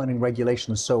 why are we finding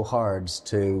regulations so hard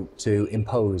to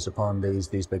impose upon these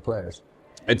big players?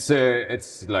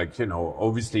 It's like,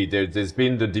 obviously there's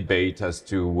been the debate as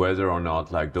to whether or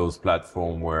not like those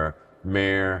platforms were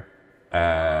mere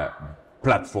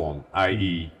platform,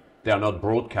 i.e. they are not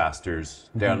broadcasters,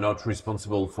 they are not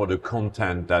responsible for the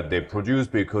content that they produce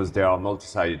because they are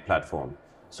multi-sided platform.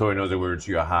 So in other words,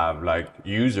 you have like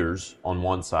users on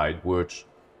one side, which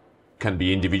can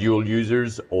be individual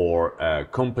users or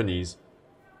companies.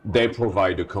 They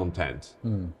provide the content.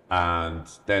 And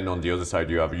then on the other side,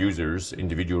 you have users,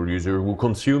 individual users who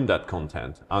consume that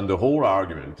content. And the whole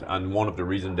argument, and one of the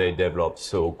reasons they developed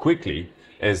so quickly,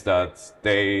 is that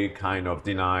they kind of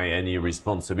deny any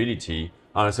responsibility.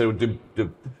 And so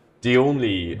the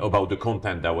only about the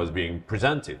content that was being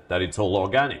presented, that it's all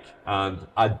organic. And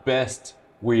at best,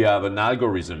 we have an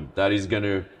algorithm that is going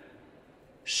to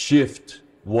shift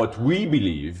what we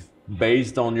believe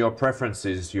based on your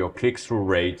preferences, your click-through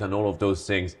rate, and all of those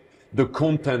things, the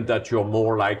content that you're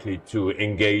more likely to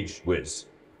engage with.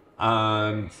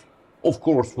 And of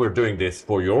course, we're doing this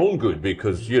for your own good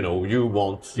because, you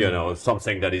want,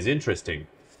 something that is interesting.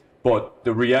 But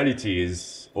the reality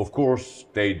is, of course,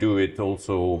 they do it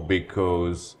also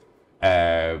because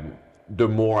the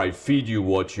more I feed you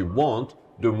what you want,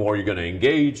 the more you're going to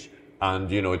engage. And,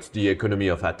 it's the economy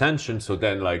of attention. So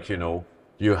then,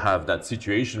 you have that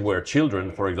situation where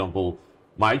children, for example,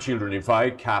 my children, if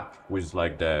I cap with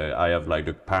I have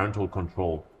the parental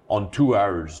control on 2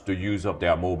 hours the use of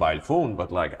their mobile phone,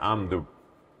 but I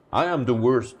am the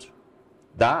worst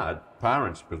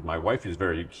parents, because my wife is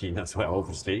very keen as well,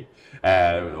 obviously.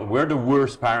 We're the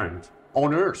worst parent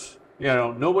on earth.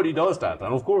 Nobody does that,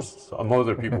 and of course, some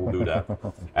other people do that.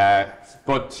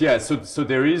 But yeah, so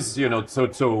there is,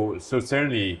 so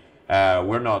certainly.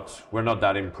 We're not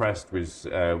that impressed with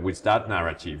that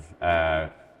narrative.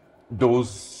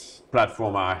 Those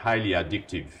platforms are highly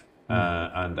addictive,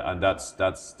 and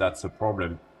that's a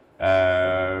problem.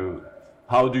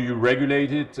 How do you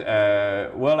regulate it?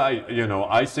 Well,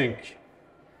 I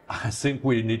think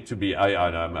we need to be.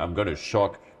 I'm going to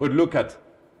shock, but look at.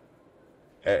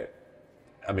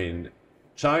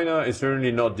 China is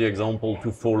certainly not the example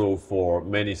to follow for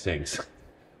many things,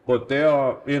 but they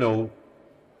are,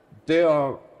 they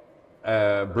are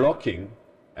blocking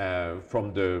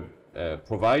from the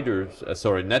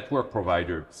network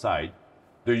provider side,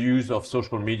 the use of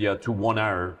social media to 1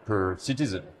 hour per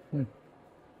citizen.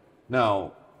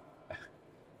 Now,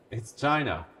 it's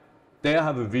China. They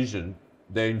have a vision.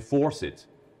 They enforce it.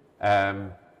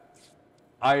 There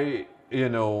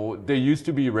used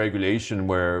to be regulation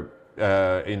where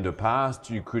in the past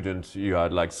you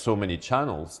had so many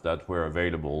channels that were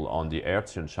available on the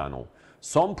Hertzian channel.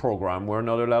 Some programs were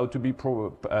not allowed to be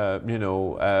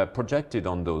projected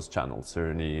on those channels.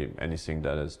 Certainly anything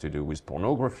that has to do with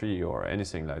pornography or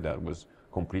anything like that was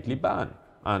completely banned.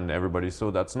 and everybody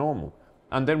saw that's normal.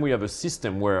 And then we have a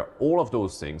system where all of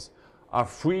those things are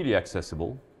freely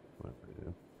accessible,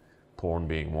 porn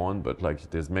being one, but like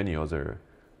there's many other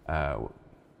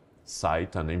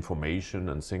sites and information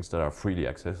and things that are freely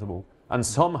accessible, and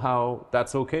somehow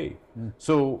that's okay.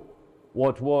 So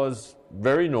what was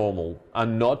very normal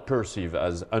and not perceived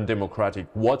as undemocratic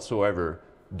whatsoever,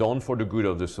 done for the good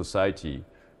of the society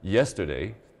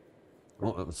yesterday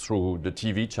through the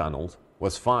TV channels,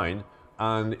 was fine,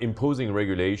 and imposing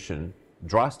regulation,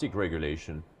 drastic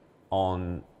regulation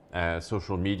on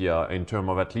social media in terms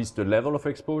of at least the level of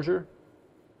exposure,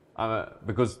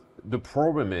 because the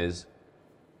problem is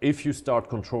if you start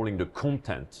controlling the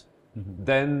content,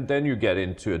 then you get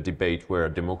into a debate where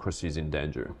democracy is in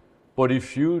danger. But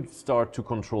if you start to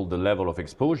control the level of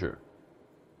exposure,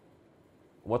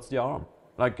 what's the harm?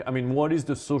 Like, I mean, what is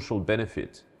the social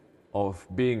benefit of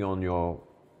being on your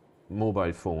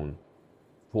mobile phone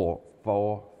for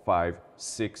 4, 5,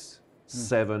 6,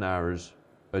 7 hours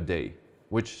a day,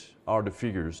 which are the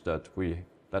figures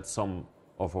that some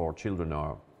of our children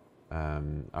are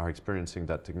experiencing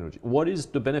that technology? What is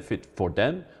the benefit for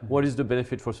them? What is the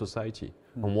benefit for society?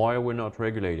 And why are we not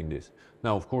regulating this?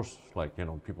 Now, of course, like, you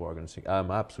know, people are going to say,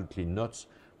 I'm absolutely nuts,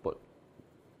 but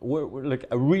like,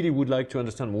 I really would like to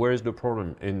understand where is the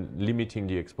problem in limiting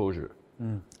the exposure.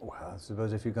 Well, I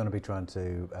suppose if you're going to be trying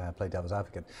to play devil's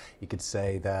advocate, you could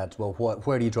say that, well,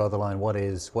 where do you draw the line? What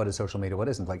is social media? What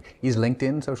isn't? Like, is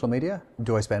LinkedIn social media?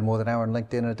 Do I spend more than an hour on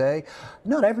LinkedIn a day?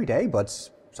 Not every day, but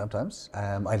sometimes.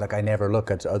 I never look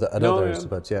at others,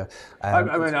 but yeah.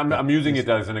 I'm using it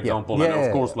as an example, Yeah. and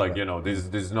of course, like, you know, this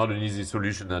is not an easy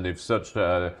solution, and if such,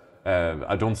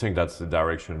 I don't think that's the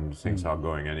direction things are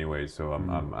going anyway. So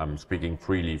I'm speaking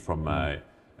freely from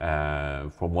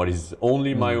what is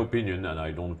only my opinion, and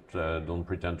I don't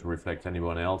pretend to reflect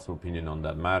anyone else's opinion on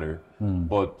that matter.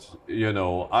 But, you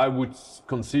know, I would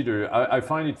consider, I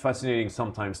find it fascinating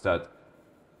sometimes that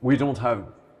we don't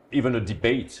have even a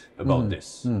debate about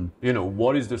this. You know,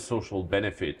 what is the social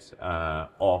benefit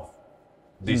of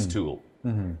this tool?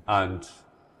 And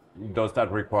does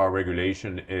that require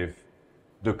regulation if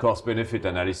the cost-benefit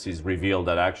analysis reveal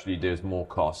that actually there's more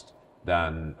cost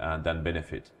than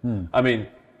benefit? I mean,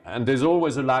 and there's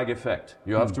always a lag effect.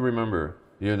 You have to remember,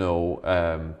 you know,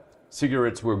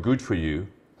 cigarettes were good for you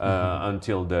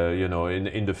until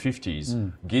in the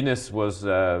 50s. Guinness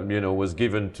was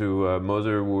given to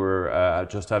mothers who were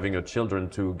just having a children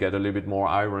to get a little bit more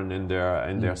iron in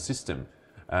their system.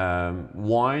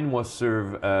 Wine was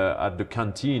served at the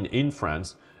canteen in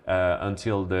France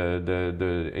until the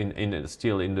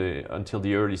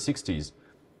early 60s.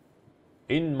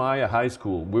 In my high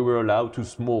school, we were allowed to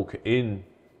smoke in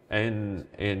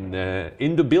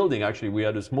the building. Actually, we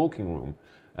had a smoking room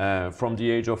from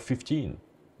the age of 15.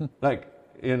 Like,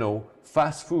 you know,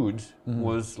 fast food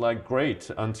was like great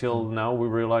until now we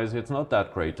realize it's not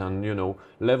that great. And, you know,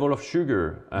 level of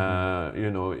sugar,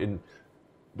 you know,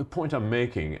 the point I'm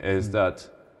making is that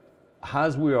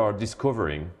as we are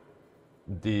discovering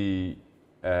the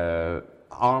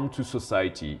harm to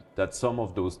society that some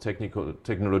of those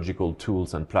technological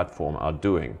tools and platforms are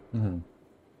doing,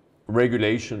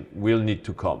 regulation will need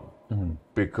to come,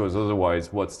 because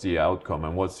otherwise, what's the outcome?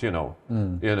 And what's, you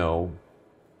know,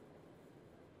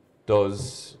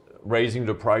 does raising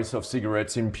the price of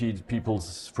cigarettes impede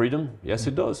people's freedom? Yes,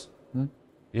 it does.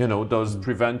 You know, does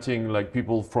preventing like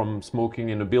people from smoking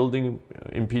in a building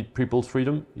impede people's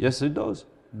freedom? Yes, it does.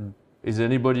 Does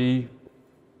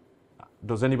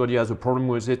anybody has a problem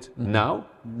with it now?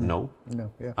 No.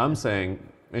 Yeah. I'm saying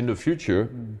in the future,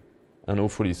 and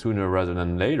hopefully sooner rather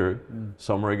than later,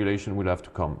 some regulation will have to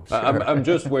come. Sure. I'm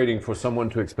just waiting for someone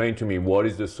to explain to me what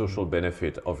is the social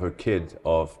benefit of a kid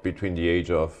of between the age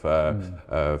of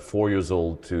 4 years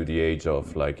old to the age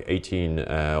of like 18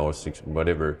 or 6,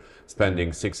 whatever,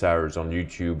 spending 6 hours on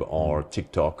YouTube or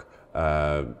TikTok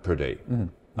per day.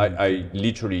 I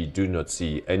literally do not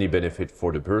see any benefit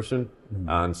for the person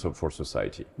and so for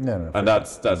society. No, and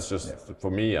that's just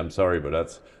for me. I'm sorry, but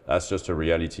that's just a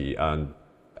reality. And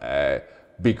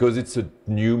because it's a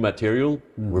new material,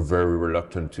 we're very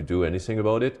reluctant to do anything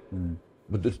about it.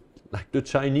 But the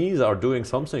Chinese are doing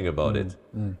something about it.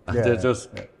 And they're just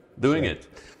doing it.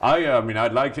 I mean,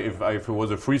 I'd like to, if it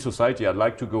was a free society, I'd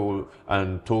like to go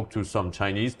and talk to some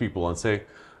Chinese people and say,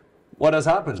 what has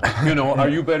happened? You know, are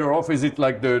you better off? Is it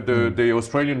like the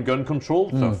Australian gun control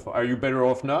stuff? Are you better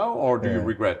off now, or do you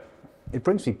regret? It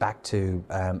brings me back to,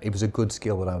 it was a good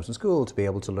skill when I was in school to be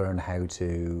able to learn how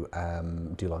to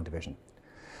do long division.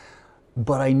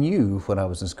 But I knew when I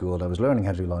was in school and I was learning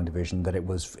how to do long division that it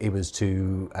was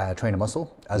to train a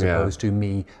muscle as opposed to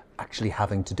me actually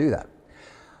having to do that.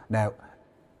 Now,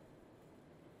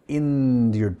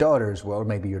 in your daughter's world,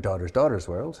 maybe your daughter's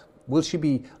world, will she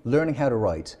be learning how to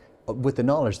write with the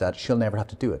knowledge that she'll never have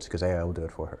to do it because AI will do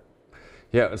it for her?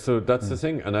 Yeah, so that's the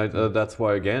thing, and that's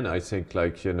why again I think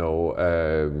like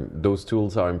those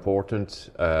tools are important.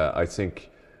 I think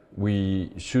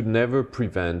we should never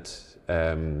prevent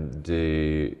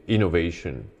the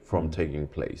innovation from taking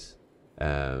place.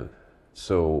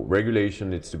 So regulation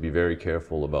needs to be very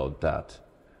careful about that.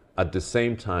 At the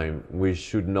same time, we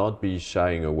should not be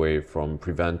shying away from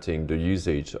preventing the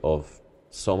usage of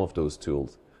some of those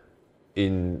tools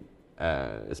in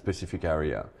a specific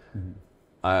area.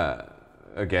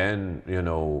 Again,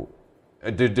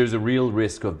 there's a real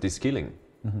risk of de-skilling,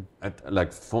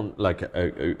 like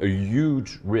a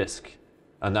huge risk.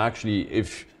 And actually,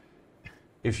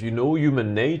 if you know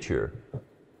human nature,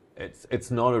 it's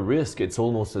not a risk. It's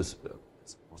almost a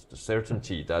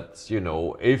certainty that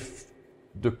if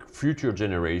the future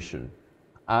generation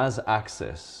has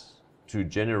access to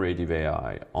generative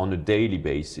AI on a daily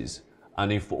basis,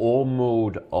 and if all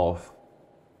mode of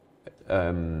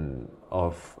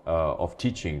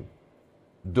teaching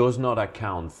does not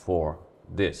account for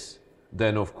this,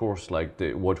 then of course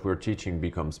what we're teaching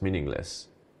becomes meaningless,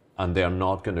 and they are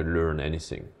not going to learn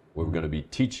anything. We're going to be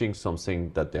teaching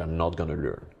something that they are not going to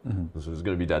learn. So there's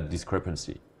going to be that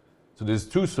discrepancy. So there's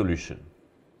two solutions.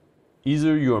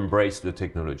 Either you embrace the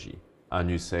technology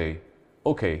and you say,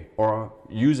 okay, or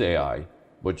use AI,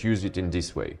 but use it in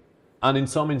this way. And in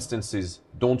some instances,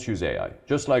 don't use AI.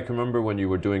 Just like remember when you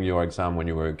were doing your exam when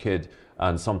you were a kid,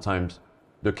 and sometimes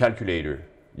the calculator,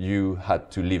 you had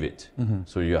to leave it.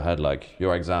 So you had like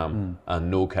your exam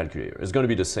and no calculator. It's going to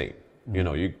be the same.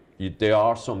 There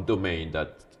are some domain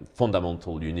that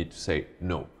fundamental you need to say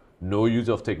no use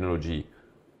of technology,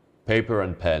 paper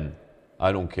and pen,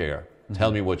 I don't care,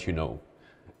 tell me what you know.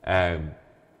 And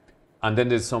then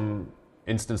there's some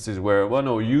instances where, well,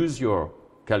 no, use your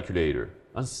calculator.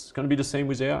 And it's going to be the same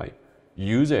with AI.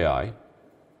 Use AI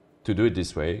to do it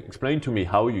this way, explain to me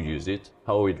how you use it,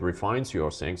 how it refines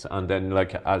your things, and then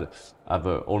have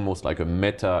almost like a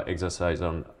meta exercise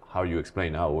on how you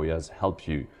explain how it has helped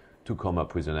you to come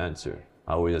up with an answer,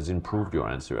 how it has improved your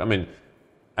answer. I mean,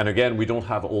 and again, we don't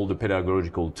have all the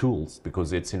pedagogical tools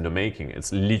because it's in the making.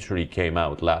 It's literally came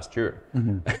out last year.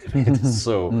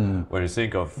 So when you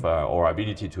think of our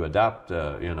ability to adapt,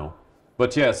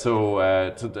 But yeah, so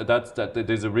that's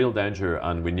there's a real danger,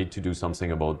 and we need to do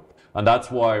something about. And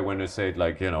that's why when I say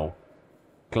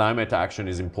climate action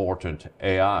is important,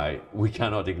 AI, we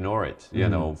cannot ignore it.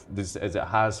 This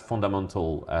has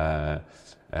fundamental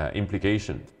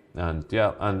implication. And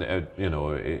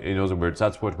in other words,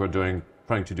 that's what we're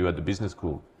trying to do at the business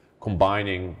school,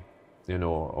 combining,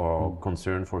 our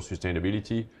concern for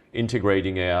sustainability,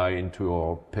 integrating AI into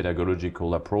our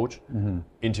pedagogical approach,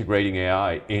 integrating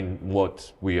AI in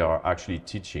what we are actually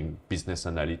teaching, business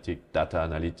analytic, data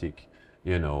analytic,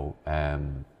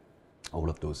 all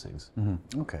of those things.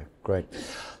 Okay, great.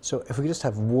 So if we could just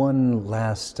have one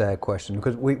last question,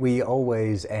 because we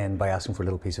always end by asking for a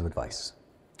little piece of advice,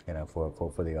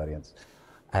 for the audience.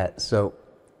 So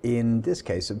in this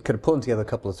case, kind of pulling together a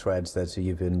couple of threads that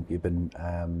you've been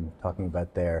talking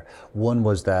about there. One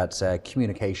was that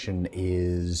communication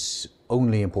is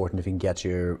only important if you can get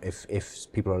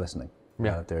if people are listening.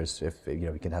 Yeah.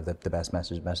 We can have the best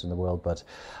message in the world, but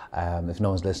if no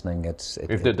one's listening, if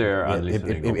they're there and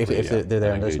listening. If they're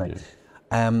there and listening.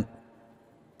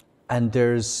 And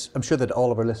I'm sure that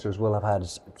all of our listeners will have had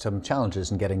some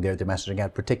challenges in getting their messaging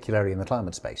out, particularly in the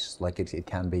climate space. Like it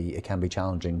can be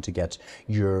challenging to get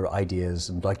your ideas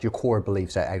and like your core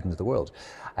beliefs out into the world.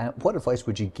 What advice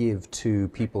would you give to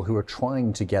people who are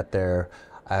trying to get their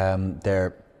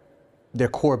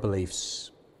core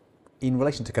beliefs in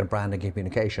relation to kind of branding and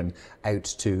communication out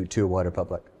to a wider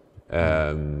public?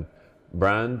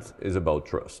 Brand is about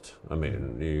trust. I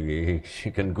mean,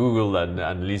 you can Google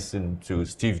and listen to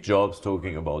Steve Jobs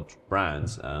talking about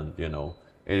brands, and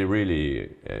it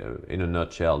really, in a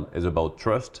nutshell, is about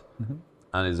trust,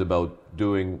 and is about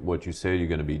doing what you say you're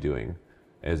going to be doing.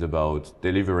 It's about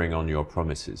delivering on your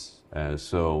promises.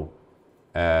 So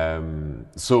the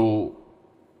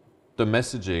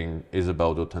messaging is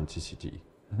about authenticity.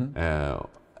 I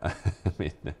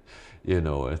mean,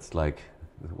 it's like.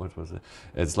 What was it?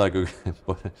 It's like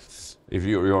if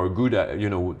you're a good,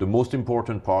 the most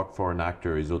important part for an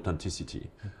actor is authenticity,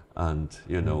 and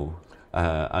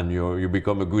and you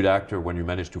become a good actor when you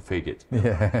manage to fake it.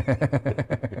 Yeah.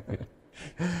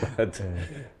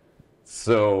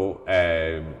 So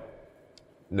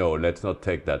no, let's not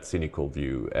take that cynical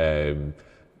view.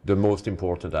 the most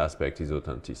important aspect is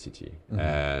authenticity.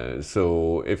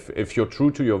 So if you're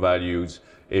true to your values,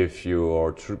 if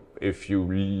you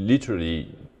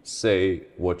literally say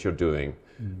what you're doing,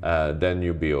 then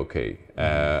you'll be okay.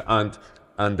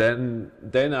 And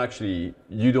then actually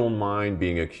you don't mind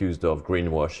being accused of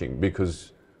greenwashing,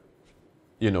 because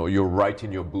you're right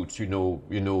in your boots. You know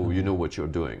what you're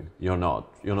doing. You're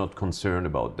not concerned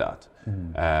about that.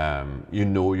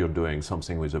 You're doing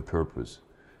something with a purpose.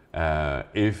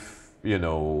 If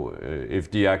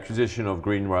the accusation of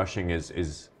greenwashing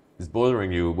is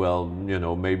bothering you, well,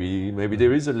 maybe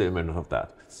there is a limit of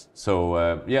that.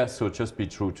 So so just be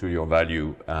true to your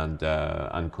value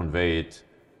and convey it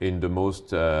in the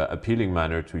most appealing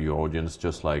manner to your audience,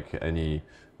 just like any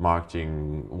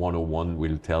marketing 101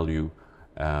 will tell you,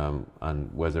 and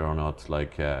whether or not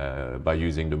by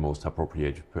using the most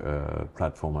appropriate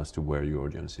platform as to where your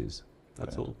audience is.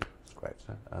 That's all. Great.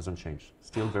 Hasn't changed.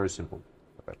 Still very simple.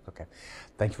 Okay.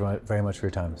 Thank you very much for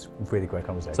your time. It's a really great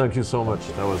conversation. Thank you so much.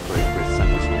 That was great, Chris.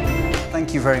 Thank you so much.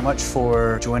 Thank you very much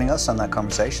for joining us on that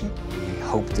conversation. We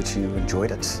hope that you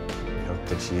enjoyed it. We hope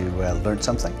that you learned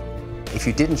something. If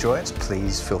you did enjoy it,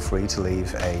 please feel free to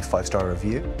leave a 5-star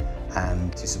review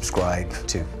and to subscribe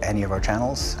to any of our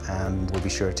channels, and we'll be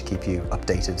sure to keep you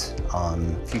updated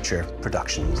on future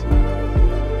productions.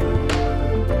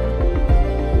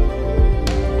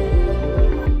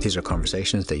 These are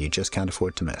conversations that you just can't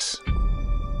afford to miss.